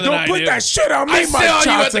time better than I Don't do. put that shit on me, I Mike saw you at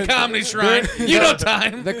Johnson. the Comedy Shrine. You know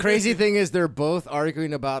time. The crazy thing is they're both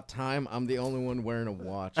arguing about time. I'm the only one wearing a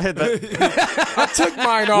watch. I took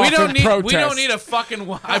mine off. We don't in need. protest. We don't need a fucking.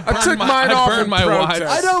 I took mine off in watch. protest.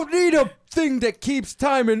 I don't need a thing that keeps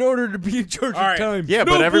time in order to be in charge All right. of time. Yeah,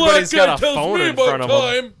 but everybody's got a phone in front of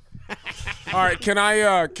them. All right, can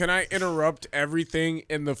I interrupt everything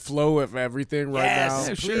in the flow of everything right Yes. now?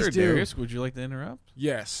 Yeah, sure, Please do. Darius. Would you like to interrupt?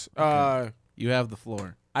 Yes. You have the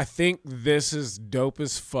floor. I think this is dope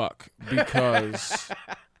as fuck because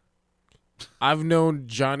I've known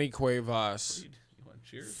Johnny Cuevas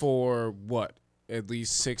for what? At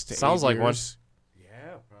least 6 to 8 years. Sounds like one.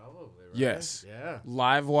 Yeah, probably. Right? Yes. Yeah.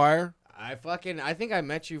 Livewire. I think I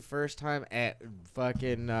met you first time at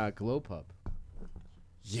fucking Glow Pub.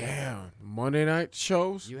 Yeah. Monday night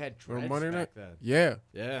shows. You had Or dreads Monday back night. then. Yeah.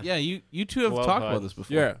 Yeah. Yeah, you two have Well, talked bud. about this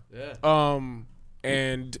before. Yeah. Yeah.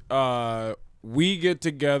 And we get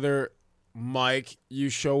together. Mike, you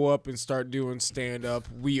show up and start doing stand up.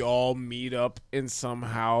 We all meet up in some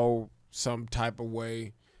type of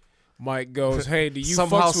way. Mike goes, "Hey, do you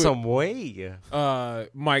Somehow, fucks with some way.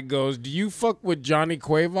 Mike goes, "Do you fuck with Johnny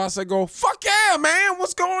Cuevas?" I go, "Fuck yeah, man.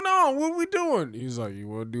 What's going on? What we doing?" He's like, "You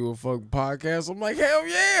want to do a fucking podcast?" I'm like, "Hell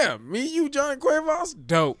yeah. Me, you, Johnny Cuevas?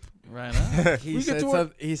 Dope." Right on.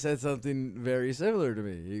 He said something very similar to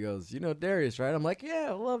me. He goes, Darius, right? I'm like, yeah,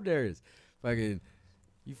 I love Darius. Fucking,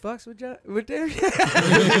 you fucks with Darius?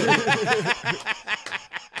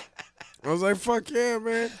 I was like, fuck yeah,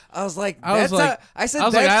 man. I was like, I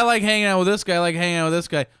I like hanging out with this guy. I like hanging out with this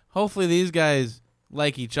guy. Hopefully these guys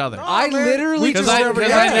like each other. I literally we just I never never-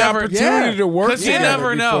 got the opportunity to work Because you together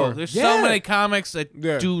never know. before. There's so many comics that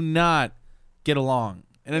do not get along.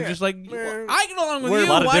 And I'm just like, man. I get along with We're you. a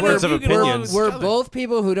lot of Why difference don't of you get along opinions. with We're each other? both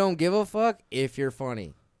people who don't give a fuck if you're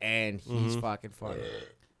funny. And he's fucking funny.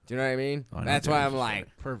 Do you know what I mean? I know That's why Darius I'm is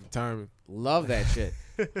like, Perfect timing. love that shit.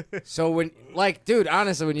 So when, dude,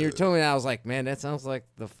 honestly, when you were telling me that, I was like, man, that sounds like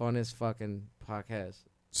the funnest fucking podcast.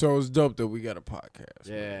 So it's dope that we got a podcast.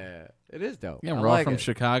 Yeah, it is dope. Yeah, I we're all like from it.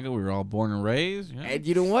 Chicago. We were all born and raised. Yeah. And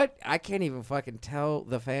you know what? I can't even fucking tell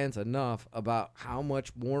the fans enough about how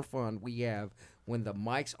much more fun we have when the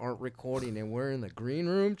mics aren't recording and we're in the green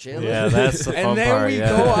room chilling. Yeah, that's the fun and then part, we yeah.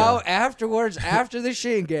 go out afterwards after the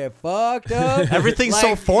shit and get fucked up. Everything's so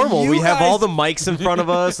Like, formal. you We have all guys- the mics in front of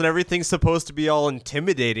us, and everything's supposed to be all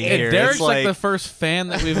intimidating And here. Derek's It's like the first fan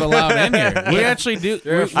that we've allowed in here. We actually do.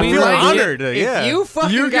 Yeah, we I feel like honored. If yeah. you fucking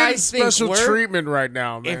You're getting guys think special we're treatment right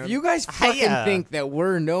now, man. If you guys fucking Yeah. think that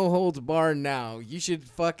we're no holds barred now, you should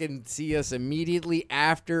fucking see us immediately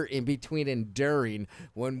after, in between, and during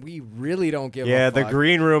when we really don't give a Yeah, fuck. the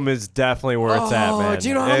green room is definitely where it's at, man. Do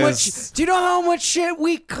you know how It's much? Do you know how much shit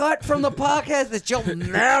we cut from the podcast that you'll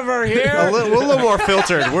never hear? we're a little more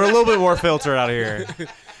filtered. We're a little bit more filtered out here.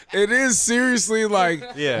 It is seriously like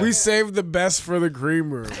Yeah. we saved the best for the green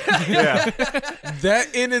room. Yeah.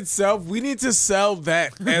 That in itself, we need to sell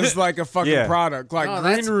that as like a fucking Yeah. product, like No, green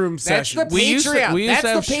that's- room that's session. the we used to Patreon. have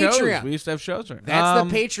That's the shows. Patreon. We used to have shows. Right?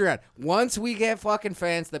 That's the Patreon. Once we get fucking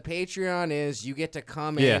fans, the Patreon is you get to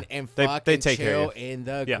come Yeah. in and They fucking take care chill of you. in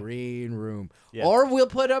the Yeah. green room. Yeah. Or we'll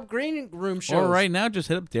put up green room shows. Or right now, just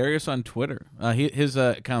hit up Darius on Twitter. His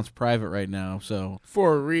account's private right now, so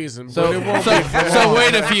for a reason, so but it won't so, be for so long.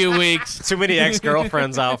 wait a few weeks. Too many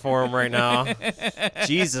ex-girlfriends out for him right now.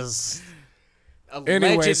 Jesus.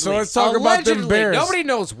 Anyway, so Allegedly. let's talk about them Allegedly. Bears. Nobody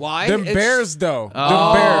knows why. Them It's- Bears, though.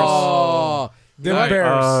 Oh. Them Alright.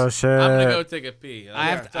 Bears. shit. I'm gonna go take a pee. I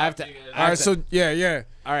have to. All right, so yeah.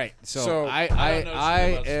 All right, so, So- I I don't know shit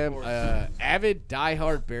about am sports. avid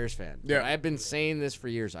diehard Bears fan. Yeah. I've been saying this for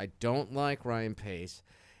years. I don't like Ryan Pace,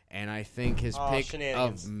 and I think his Oh, pick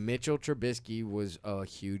shenanigans. of Mitchell Trubisky was a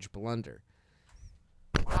huge blunder.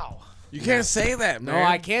 You can't say that, No, man.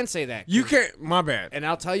 I can say that. You can't. My bad. And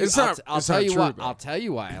I'll tell you. It's I'll, not- I'll it's tell not you true, why. though. I'll tell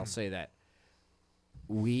you why I'll say that.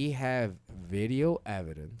 We have video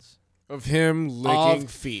evidence Of him licking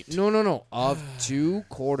feet. No. Of two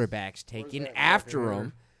quarterbacks taking after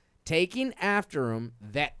him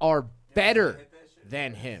that are better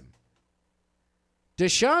than him.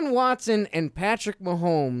 Deshaun Watson and Patrick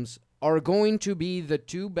Mahomes are going to be the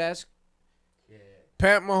two best.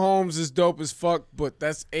 Pat Mahomes is dope as fuck, but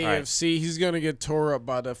that's right. AFC. He's gonna get tore up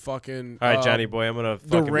by the fucking. All right, Johnny boy, I'm gonna the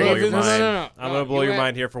fucking blow your Ravens- mind. No. I'm gonna blow You your have-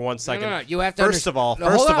 mind here for 1 second. No. You have to. First of all,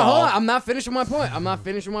 hold on. I'm not finishing my point. I'm not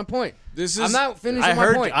finishing my point. This is. I'm not finishing I my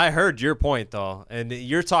heard point. I heard your point though, and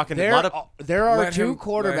you're talking a lot of. There are Let two him- let him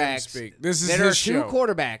quarterbacks. speak. This is there his are two show.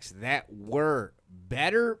 quarterbacks that were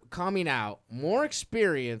better coming out, more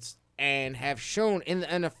experienced, and have shown in the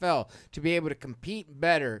NFL to be able to compete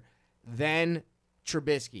better than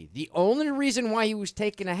Trubisky. The only reason why he was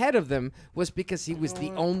taken ahead of them was because he was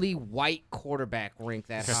the only white quarterback ranked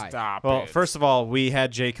that high. Stop Well, it. first of all, we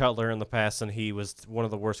had Jay Cutler in the past, and he was one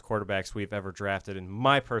of the worst quarterbacks we've ever drafted, in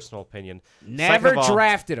my personal opinion. Never Second of all-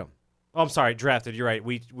 drafted him. Oh, I'm sorry, drafted. You're right.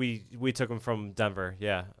 We took him from Denver.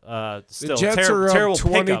 Yeah. Still, the Jets terrible, are up terrible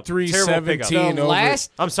pickup. 23-17 Terrible pickup. The over.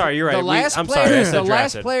 last I'm sorry. You're right. The last I'm player, sorry. I said the last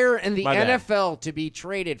drafted. player in the My bad. NFL to be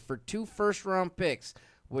traded for 2 first-round picks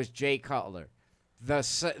was Jay Cutler.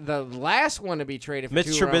 The last one to be traded for Mitch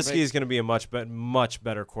 2 round Trubisky picks. is going to be a much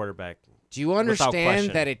better quarterback. Do you without understand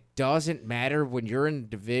question. that it doesn't matter when you're in a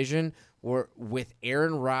division or with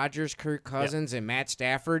Aaron Rodgers, Kirk Cousins, and Matt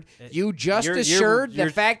Stafford? You just you're- assured you're-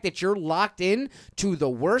 the fact that you're locked in to the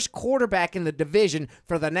worst quarterback in the division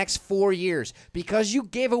for the next 4 years because you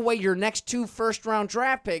gave away your next 2 first-round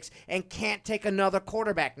draft picks and can't take another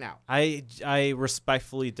quarterback now. I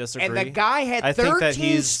respectfully disagree. And the guy had I think that 13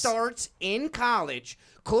 he's starts in college,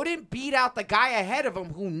 couldn't beat out the guy ahead of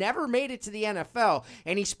him who never made it to the NFL,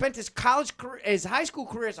 and he spent his his high school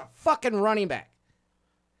career as a fucking running back.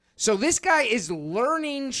 So this guy is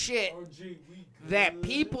learning shit that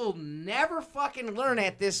people never fucking learn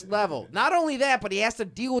at this level. Not only that, but he has to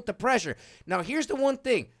deal with the pressure. Now, here's the one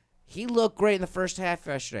thing. He looked great in the first half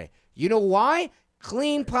yesterday. You know why?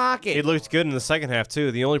 Clean pocket. He looked good in the second half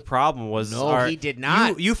too. The only problem was he did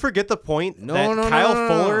not. You forget the point No, that no, no, Kyle no, no,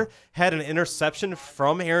 Fuller no. had an interception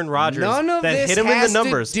from Aaron Rodgers None of that this hit him in the has to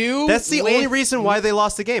numbers. do That's the with- only reason why they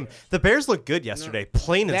lost the game. The Bears looked good yesterday,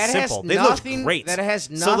 plain and That simple. has They nothing, looked great. That has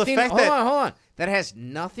nothing. So the fact hold that on. That has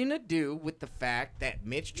nothing to do with the fact that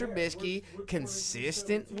Mitch Trubisky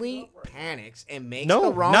consistently panics and makes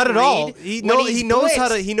the wrong not at all. read He when he's knows how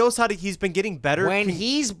to. blitzed. He knows how to. He's been getting better. When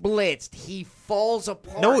he's blitzed, he falls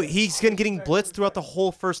apart. No, he's been getting blitzed throughout the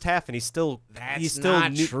whole first half, and he's still. That's still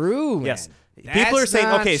not true. Man. Yes. That's People are saying,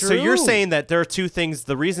 not okay, so you're true. saying that there are two things.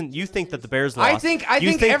 The reason you think that the Bears lost. I think you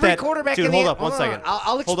every that, quarterback. Dude, in hold the, up one hold on. second.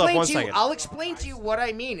 I'll Hold up explain one to you. second. I'll explain to you what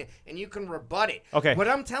I mean, and you can rebut it. Okay. What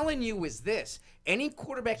I'm telling you is this: any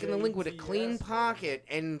quarterback in the league with a clean pocket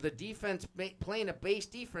and the defense playing a base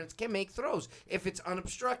defense can make throws if it's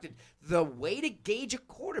unobstructed. The way to gauge a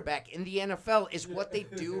quarterback in the NFL is what they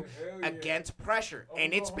do against pressure,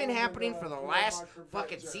 and it's been happening for the last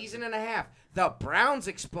fucking season and a half. The Browns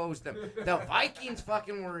exposed them. The Vikings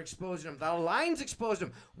fucking were exposing them. The Lions exposed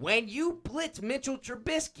them. When you blitz Mitchell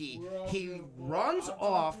Trubisky, he runs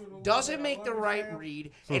off, doesn't make the right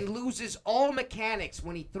read, and loses all mechanics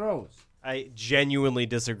when he throws. I genuinely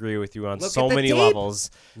disagree with you on Look so at the many tape.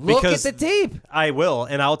 levels. Look because at the tape. I will,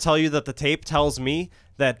 and I'll tell you that the tape tells me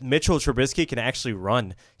that Mitchell Trubisky can actually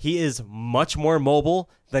run. He is much more mobile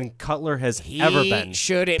than Cutler has ever been. He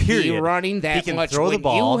shouldn't be Period. running that He can much. throw the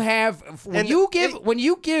ball. When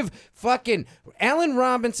you give fucking Allen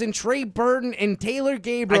Robinson, Trey Burton, and Taylor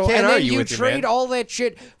Gabriel, I can't and then argue you with you, trade man. all that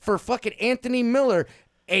shit for fucking Anthony Miller,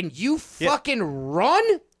 and you fucking run.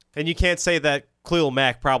 And you can't say that Khalil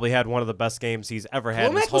Mack probably had one of the best games he's ever had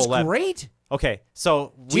in his Womack whole was life. great. Okay,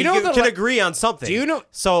 so we you know can agree on something. Do you know?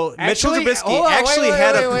 So Actually, Mitchell Trubisky hold on, actually wait,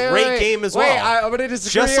 had wait, a wait, great wait, game as wait, well. I'm going to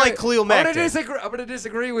disagree. Just like Khalil Mack I'm did. going to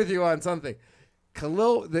disagree with you on something.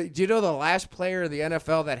 Do you know the last player in the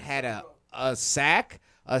NFL that had a sack,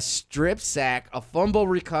 a strip sack, a fumble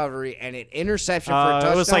recovery, and an interception for a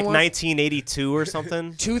touchdown? It was like 1982 or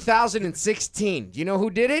something. 2016. Do you know who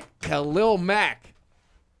did it? Khalil Mack.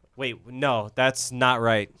 Wait, no, that's not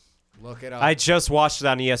right. Look it up. I just watched it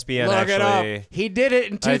on ESPN. Look actually. it up. He did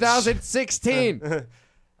it in 2016.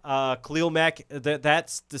 Khalil Mack, that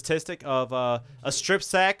statistic of a strip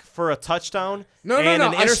sack for a touchdown No, and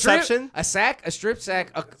an interception. A strip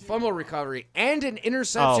sack, a fumble recovery, and an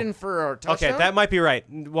interception for a touchdown. Okay, that might be right.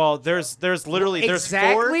 Well, there's literally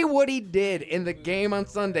exactly there's four. what he did in the game on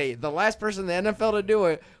Sunday. The last person in the NFL to do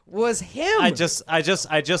it was him. I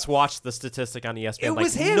just watched the statistic on ESPN. It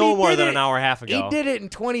was like him. No He more did than it. an hour and a half ago. He did it in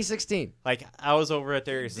 2016. Like I was over at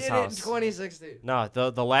Darius' Did house. it in 2016. No,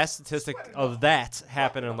 the last statistic of that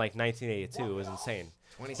happened in like 1982. It was insane.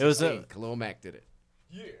 2016. It was Khalil Mack did it.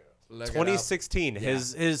 Yeah. 2016,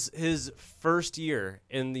 his first year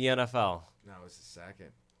in the NFL. No, it was the second,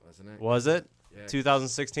 wasn't it? Was it? Yeah.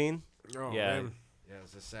 2016? Oh, Yeah. man. Yeah, it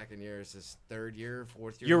was the second year. It's his third year,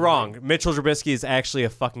 fourth year. You're wrong. Mitchell Trubisky is actually a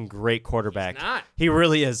fucking great quarterback. He's not. He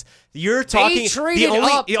really is. You're talking traded the only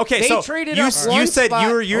up. okay. They so traded you up you one said spot.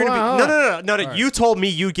 you're Hold gonna be on. no. All You right. told me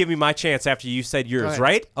you'd give me my chance after you said yours, ahead.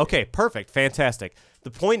 right? Okay, perfect, fantastic.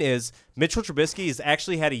 The point is, Mitchell Trubisky has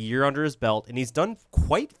actually had a year under his belt, and he's done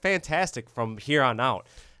quite fantastic from here on out.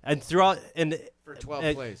 And throughout and For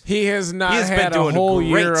 12 plays. He has not He's had been doing a whole great.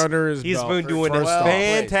 year under his He's belt. been doing For 12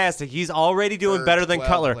 fantastic. He's already doing For better than 12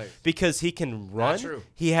 Cutler plays. because he can run. true.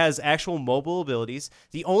 He has actual mobile abilities.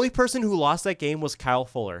 The only person who lost that game was Kyle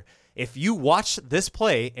Fuller. If you watch this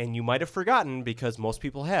play, and you might have forgotten because most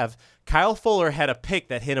people have, Kyle Fuller had a pick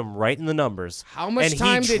that hit him right in the numbers. How much and he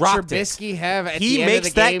time did dropped it. Trubisky have at He the end makes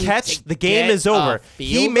of the game that catch, to the game get is over. a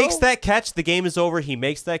He field makes goal? that catch, the game is over. He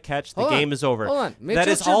makes that catch, the Hold on. game is over. Hold on. That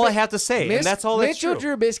Mitchell is all I Trubis- have to say, and that's all that's Mitchell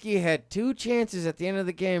true. Trubisky had 2 chances at the end of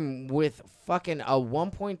the game with fucking a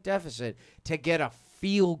 1-point deficit to get a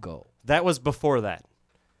field goal. That was before that.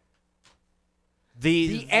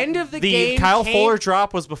 The end of the game Kyle came- Fuller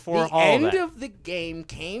drop was before The all end that. of the game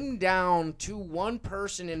came down to one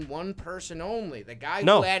person and one person only. The guy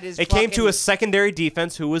No, who had his it came to fucking- a secondary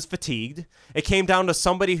defense who was fatigued. It came down to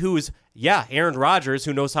somebody who's, Aaron Rodgers,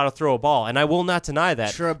 who knows how to throw a ball, and I will not deny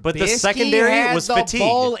that. But the Trubisky secondary had was the fatigued.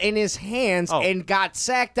 ball in his hands Oh. and got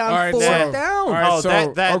sacked on All right, 4th so- down. all right, so,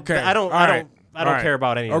 okay. I don't All right. care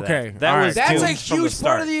about any of that. Okay, That all was right. That's doomed a from the huge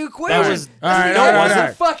start. part of the equation. That was All right, no, all it right, wasn't. all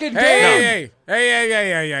right. Fucking Hey, game.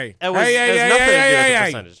 hey. It was- it has nothing to do with the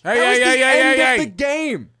percentage. That was the end of the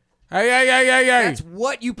game. Hey. That's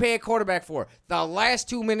what you pay a quarterback for. The last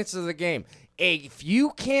 2 minutes of the game. If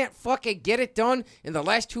you can't fucking get it done in the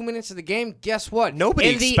last 2 minutes of the game, guess what? Nobody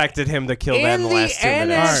In the- expected him to kill that in the last 2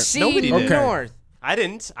 minutes. NFC Nobody did. Okay. North. I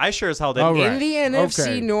didn't. I sure as hell didn't. All right. In the NFC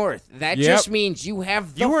Okay. North, that Yep. just means you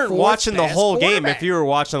have the You weren't fourth watching the best whole game quarterback. if you were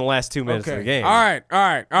watching the last 2 minutes of the game. All right.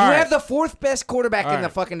 You have the fourth best quarterback All in the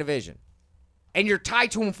right. fucking division, and you're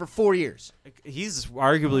tied to him for 4 years. He's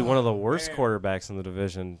arguably one of the worst quarterbacks in the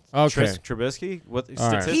division. Okay. Trubisky? What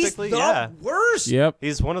All right. He's statistically? the Yeah. worst. Yep.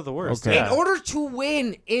 He's one of the worst. Okay. In Yeah. order to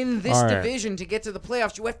win in this All right. division to get to the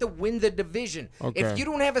playoffs, you have to win the division. Okay. If you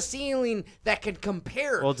don't have a ceiling that can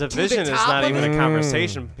compare, Well, to division the is top not of even it, a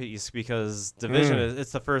conversation piece because division is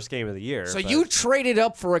it's the first game of the year. So but- you traded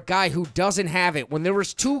up for a guy who doesn't have it when there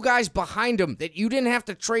was 2 guys behind him that you didn't have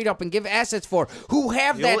to trade up and give assets for who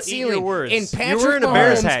have You'll that eat ceiling. your words. In Patrick You're wearing a Mahomes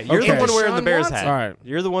Bears hat. You're Okay. the one wearing the Deshaun Bears Watson. hat. All right.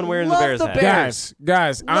 You're the one wearing Love the Bears the hat. Bears.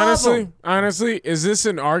 Guys, Love 'em. honestly, is this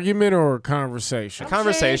an argument or a conversation?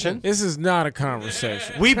 Conversation. This is not a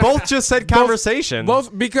conversation. We both just said conversation.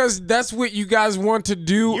 Both because that's what you guys want to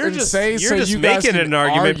do You're and just say. you're so just you guys making it can an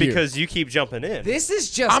argument argue. because you keep jumping in. This is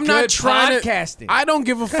just I'm good not trying podcasting. to. I don't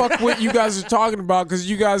give a fuck what you guys are talking about because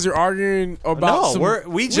you guys are arguing about no, some.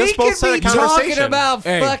 we we just both could said be a conversation. talking about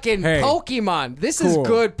Hey, fucking hey. Pokemon. This is Cool.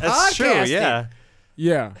 good podcasting. That's true. Yeah.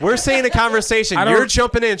 Yeah. We're saying a conversation. I don't- You're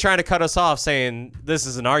jumping in trying to cut us off saying this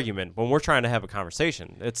is an argument when we're trying to have a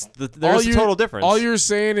conversation. There's a total difference. All you're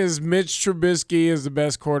saying is Mitch Trubisky is the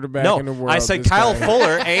best quarterback in the No, world. I said this Kyle guy.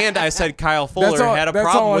 Fuller and I said Kyle Fuller all- had a that's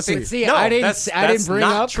problem all I with see. it. See, No, I didn't. that's I didn't bring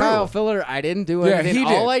not up true. Kyle Fuller. I didn't do Yeah, anything. he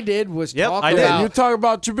did. All I did was Yep, talk I did. about. You're talking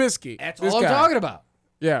about Trubisky. That's this all I'm guy. talking about.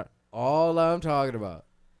 Yeah. All I'm talking about.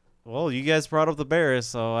 Well, you guys brought up the Bears,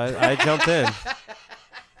 so I jumped in.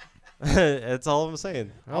 That's all I'm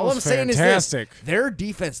saying. All I'm was saying fantastic. is this: their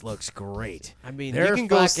defense looks great. I mean, Their you can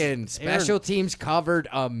go fucking special teams covered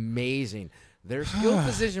amazing. Their skill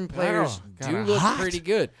position players do kinda look hot. pretty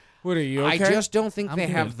good. What are you? I Okay? just don't think they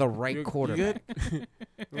good. have the right You quarterback. good?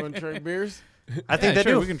 You want to trade beers? I think they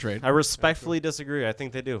sure, do. we can trade. I respectfully disagree. I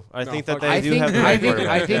think they do. I think that fuck they it. do have the right I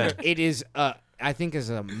quarterback. think it is. I think is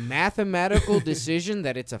a mathematical decision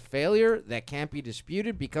that it's a failure that can't be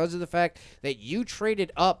disputed because of the fact that you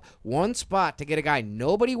traded up one spot to get a guy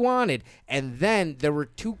nobody wanted, and then there were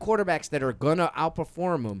 2 quarterbacks that are gonna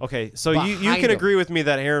outperform him. Okay, so you behind can him. agree with me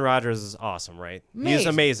that Aaron Rodgers is awesome, right? He's Amazing.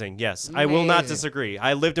 amazing. Yes, I will not Amazing. disagree.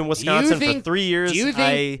 I lived in Wisconsin for 3 years. Do you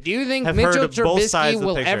think have Mitchell heard of both sides Trubisky of the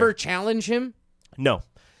will picture. ever challenge him? No,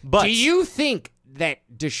 but Do you think that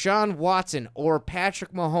Deshaun Watson or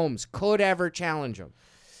Patrick Mahomes could ever challenge him?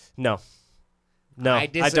 no, I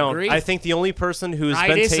don't. disagree. I think the only person who's I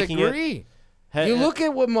been taking it. disagree. You look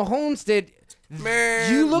at what Mahomes did.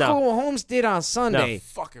 Man, You look No. at what Mahomes did on Sunday.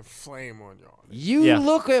 fucking flame on y'all. You Yeah.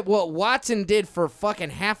 look at what Watson did for fucking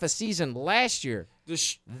half a season last year.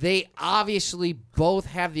 This They obviously both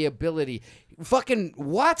have the ability. Fucking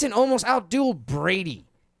Watson almost outdueled Brady.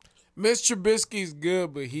 Mitch Trubisky's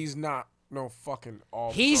good, but he's not no fucking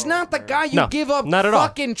all. He's not the guy you No, give up not at all.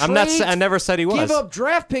 fucking I'm not. trades, I never said he was. give up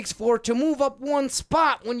draft picks for to move up one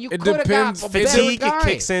spot when you It could have got depends. a better Fatigue guy.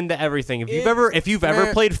 kicks into everything. If you've It's- ever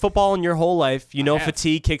man. played football in your whole life, you know have.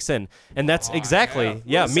 fatigue kicks in, and that's exactly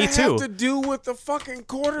yeah. What's Me that too. Have to do with the fucking If-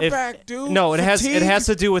 quarterback, dude. No, it Fatigue? has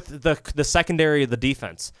to do with the secondary of the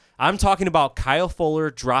defense. I'm talking about Kyle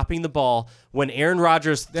Fuller dropping the ball when Aaron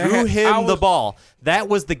Rodgers threw I him the was- ball. That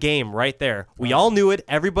was the game right there. We all knew it.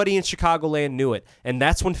 Everybody in Chicagoland knew it, and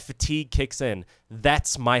that's when fatigue kicks in.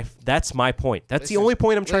 That's my point. That's the only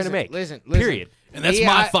point I'm trying to make. Listen. Period. And that's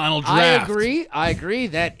my final draft. I agree.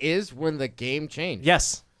 That is when the game changed.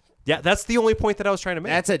 Yes. Yeah, that's the only point that I was trying to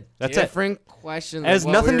make. That's a That's different question. It has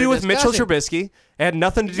than what nothing we to do were with Mitchell discussing. Trubisky. It had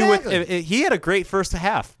nothing to do with. Exactly. He had a great first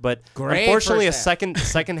half, but Great unfortunately, first a half.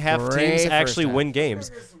 second half Great teams first actually half. win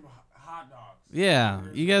games. Yeah,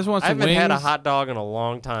 you guys want I some haven't wings? had a hot dog in a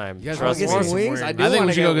long time. You guys Trust want to me. get some wings? I think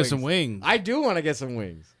we should go get some wings. I do want to get some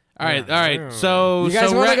wings. All right. So, You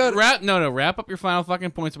guys so wanna go- wrap up your final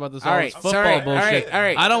fucking points about this All right, football sorry, bullshit. all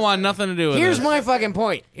right. I don't want nothing to do with Here's it. my fucking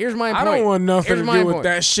point. Here's my point. I don't want nothing Here's to my do with point.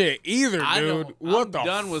 that shit either, I dude. don't, What I'm the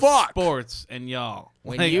done with fuck? sports and y'all.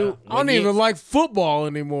 When Like, you, I don't even like football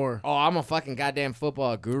anymore. Oh, I'm a fucking goddamn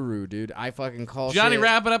football guru, dude. I fucking call Johnny, shit.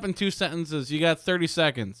 wrap it up in 2 sentences. You got 30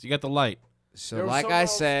 seconds. You got the light. So, like I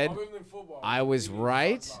said, I was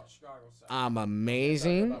right. I'm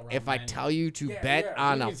amazing. If I tell you to bet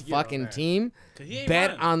on a fucking team,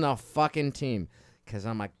 bet on the fucking team. Because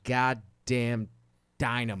I'm a goddamn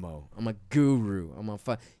dynamo. I'm a guru.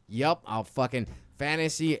 Yup, I'll fucking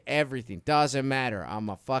fantasy everything. Doesn't matter. I'm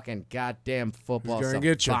a fucking goddamn football He's gonna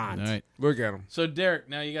get you. savant. All right. Look at him. So, Darick,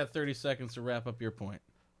 now you got 30 seconds to wrap up your point.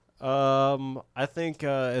 I think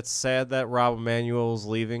it's sad that Rob Emanuel's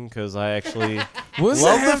leaving because I actually What does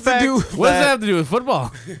Love that have the to do? fact What does that have to do with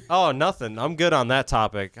football? Oh, nothing. I'm good on that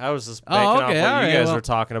topic. I was just Oh, banking off okay, what all you right, guys well, were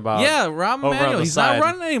talking about. Yeah, Rahm over on Emanuel. the He's side. not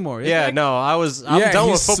running anymore. Yeah, Isn't no, I'm Yeah, done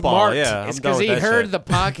with he's football. smart. Yeah, It's I'm done because with he that heard shit. the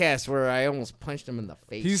podcast where I almost punched him in the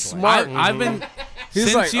face. He's twice. smart. I've been He's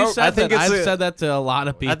since like, you oh, said I think that. it's I've a- said that to a lot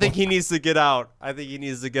of people. I think he needs to get out. I think he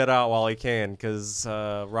needs to get out while he can because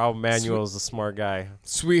Rob Manuel is a smart guy.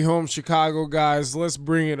 Sweet Home Chicago guys, let's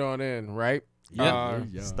bring it on in, right? Yeah.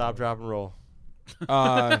 Stop, drop, and roll.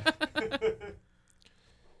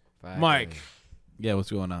 Mike. Yeah,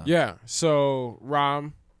 what's going on? Yeah. So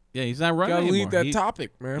Rom, Yeah, he's not running gotta anymore. lead that He-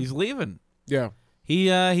 topic, man. He's leaving. Yeah.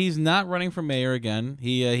 He's not running for mayor again.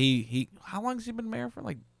 He how long has he been mayor for?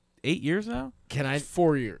 Like 8 years now? Can I?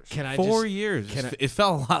 4 years. Can I? 4 just, years. can I- It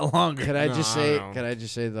felt a lot longer. Can I No, just I say? don't know. Can I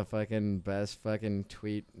just say the fucking best fucking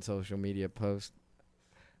tweet, social media post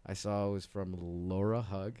I saw was from Laura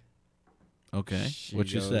Hug. Okay. She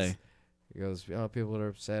What'd you goes- say? He goes, "Oh, people are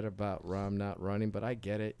upset about Rom not running, but I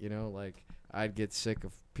get it. You know, like I'd get sick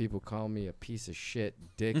of people calling me a piece of shit,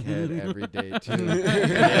 dickhead every day too."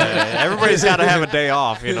 Yeah, everybody's got to have a day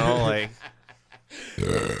off, you know. Like,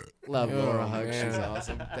 Love Oh, Laura Hug. man. She's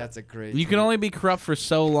awesome. That's a great. You can tweet. only be corrupt for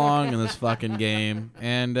so long in this fucking game.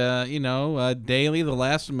 And Daley, the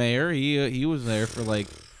last mayor, he was there for like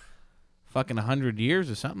fucking 100 years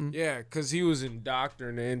or something. Yeah, because he was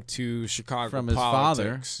indoctrinated into Chicago From his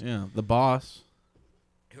politics. father. Yeah, the boss.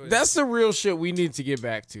 That's the real shit we need to get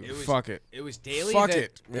back to. Fuck it. It was daily. Fuck that,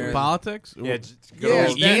 it. Man. Politics? yeah, Yeah,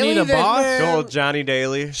 You need a that boss? man- Go old Johnny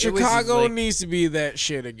Daly. Chicago like- needs to be that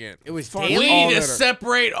shit again. It was Fuck daily. We all need to that-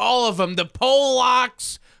 separate all of them. The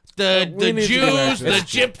Polacks, the we need to do that Jews, the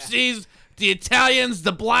gypsies, the Italians,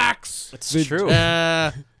 the blacks, It's true.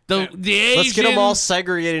 the Asians. Let's get them all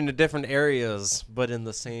segregated into different areas, but in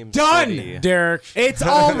the same Done! city. Derek. It's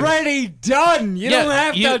already done. You Yeah, don't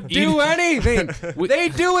have you- to do anything. They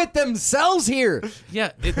do it themselves here.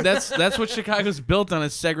 Yeah, that's what Chicago's built on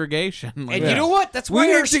is segregation. Like, And you know what? That's We why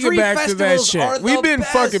our need to street get back to that festivals shit. are the We've been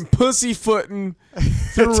best. fucking pussyfooting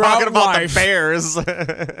throughout Talking about life. the Bears.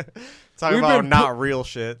 Talking We've about been not real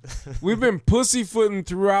shit. We've been pussyfooting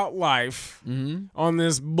throughout life on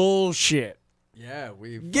this bullshit. Yeah,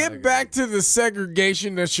 we Get back to the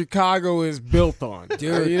segregation that Chicago is built on.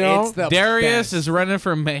 dude. you know? It's the Darius best. is running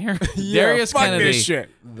for mayor. Yeah, Darius fuck Kennedy, this shit.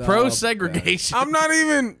 pro segregation. I'm not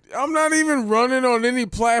even running on any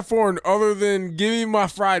platform other than give me my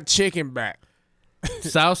fried chicken back.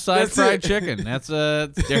 Southside That's fried it. chicken. That's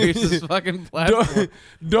Darius's fucking platform.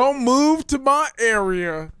 Don't move to my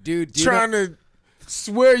area dude. trying to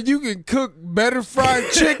swear you can cook better fried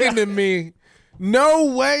chicken than me. No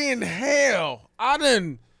way in hell. I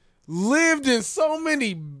done lived in so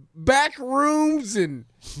many back rooms and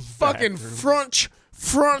fucking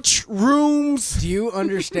front rooms. Do you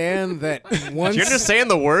understand that once? You're just saying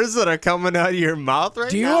the words that are coming out of your mouth right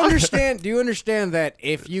Do you now? understand? Do you understand that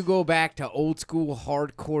if you go back to old school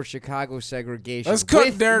hardcore Chicago segregation, Let's cut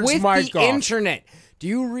with, Derek's with mic the off. internet, do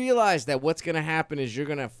you realize that what's gonna happen is you're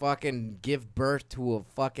gonna fucking give birth to a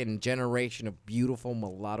fucking generation of beautiful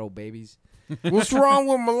mulatto babies? What's wrong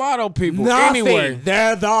with mulatto people? Nothing. Anyway,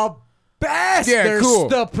 They're the best. Yeah, They're cool.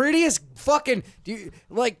 the prettiest fucking.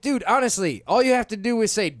 Dude, honestly, all you have to do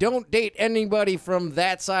is say, "Don't date anybody from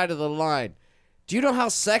that side of the line." Do you know how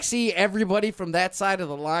sexy everybody from that side of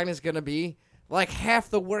the line is gonna be? Like half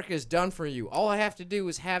the work is done for you. All I have to do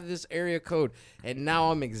is have this area code, and now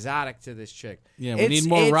I'm exotic to this chick. Yeah, we need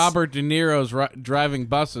more Robert De Niro's driving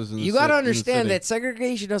buses. In the You got to ci- in the understand city. that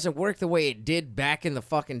segregation doesn't work the way it did back in the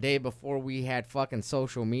fucking day before we had fucking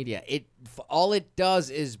social media. All it does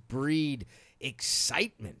is breed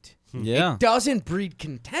excitement. Yeah. It doesn't breed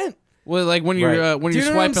content. Well, like when you're Right. when Do you're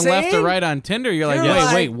you know what I'm swiping left or saying? right on Tinder, you're like, You're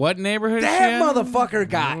like, wait, what neighborhood is she That in? motherfucker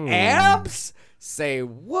got abs. Say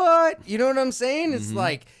what? You know what I'm saying? It's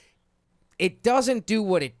like it doesn't do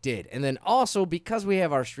what it did. And then also because we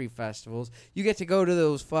have our street festivals, you get to go to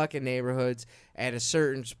those fucking neighborhoods at a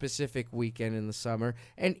certain specific weekend in the summer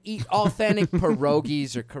and eat authentic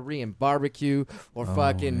pierogies or Korean barbecue or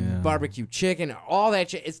fucking barbecue chicken or all that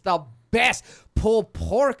shit. It's the best pulled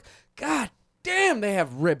pork. God damn, they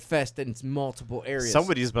have rib fest in multiple areas.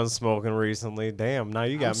 Somebody's been smoking recently. Damn, now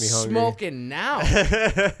you got me hungry. Smoking now.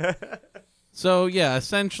 So yeah,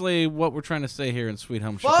 essentially what we're trying to say here in Sweet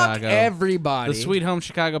Home Fuck Chicago, everybody. the Sweet Home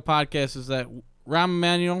Chicago podcast is that Rahm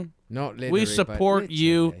Emanuel, No, literally, we but support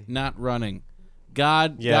you literally. not running.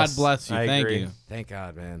 God Yes, bless you. I Thank agree. you. Thank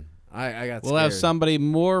God, man. I got We'll have scared. somebody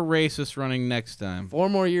more racist running next time. 4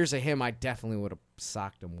 more years of him, I definitely would have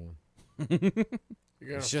socked him one.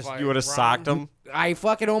 It's just You would have socked him. I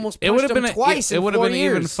fucking almost It would punched have him been twice. it would have been an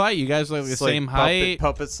even years. fight. You guys were like the It's same height.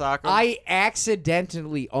 Puppet sock him. I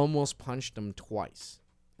accidentally almost punched him twice.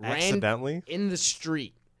 Accidentally? Ran in the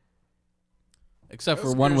street. Except for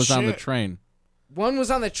That's one good was on the shit. train. One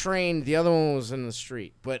was on the train, the other one was in the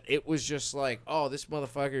street. But it was just like, oh, this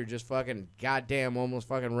motherfucker just fucking goddamn almost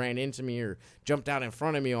fucking ran into me or jumped out in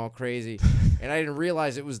front of me all crazy. And I didn't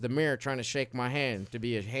realize it was the mirror trying to shake my hand to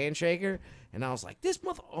be a handshaker. And I was like, this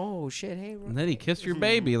mother, oh shit, hey. And then he kissed your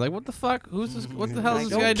baby. Like, what the fuck? Who's this? What the hell is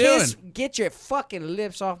this Don't guy kiss, doing? Get your fucking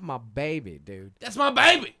lips off my baby, dude. That's my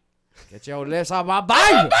baby. Get your lips off my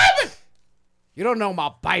baby. You don't know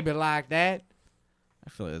my baby like that. I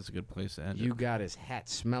feel like that's a good place to end You it. got his hat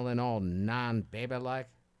smelling all non-baby like.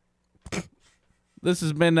 This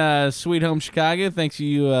has been Sweet Home Chicago. Thanks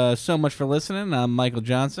you so much for listening. I'm Michael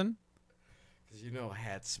Johnson. Cause you know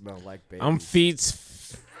hats smell like baby. I'm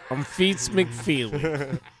Feats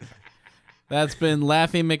McFeely. That's been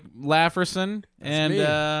Laffy McLafferson and me.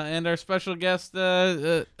 and our special guest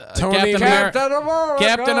Tony Captain America.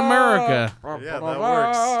 Captain America. Yeah, that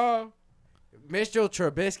works. Mitchell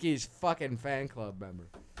Trubisky's fucking fan club member.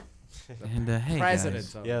 And hey President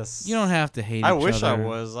guys, of it. Yes. you don't have to hate I each wish I other.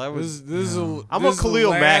 was. I was. I'm this a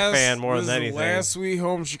Khalil the Mack last- fan more this than is anything. The last Sweet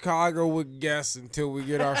Home Chicago with guests until we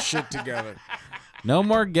get our shit together. No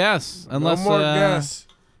more guests unless no more guests.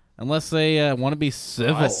 unless they want to be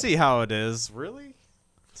civil. I see how it is. Really?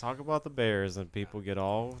 Talk about the Bears and people get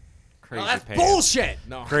all crazy No, that's pants. bullshit.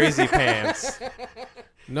 No. Crazy pants.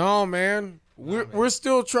 No, man. We're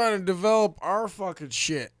still trying to develop our fucking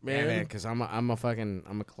shit, Yeah, man. man, because I'm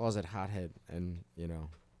a closet hothead, and you know.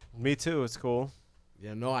 Me too. It's cool.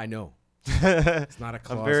 Yeah, no, I know. It's not a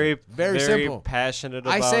closet. I'm very, very simple. passionate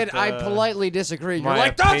about. I said I politely disagree. You're my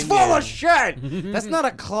like, that's full of opinion." shit. That's not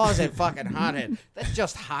a closet fucking hothead. That's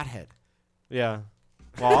just hothead. Yeah.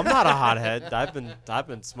 Well, I'm not a hothead. I've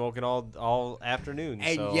been smoking all afternoon.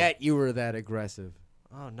 And so. yet you were that aggressive.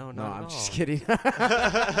 Oh no, No, no, I'm no. just kidding. That's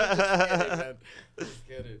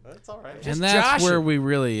all right. Just and that's joshing. where we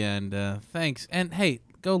really end. Thanks. And hey,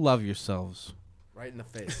 go love yourselves. Right in the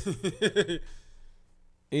face.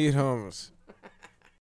 Eat hummus.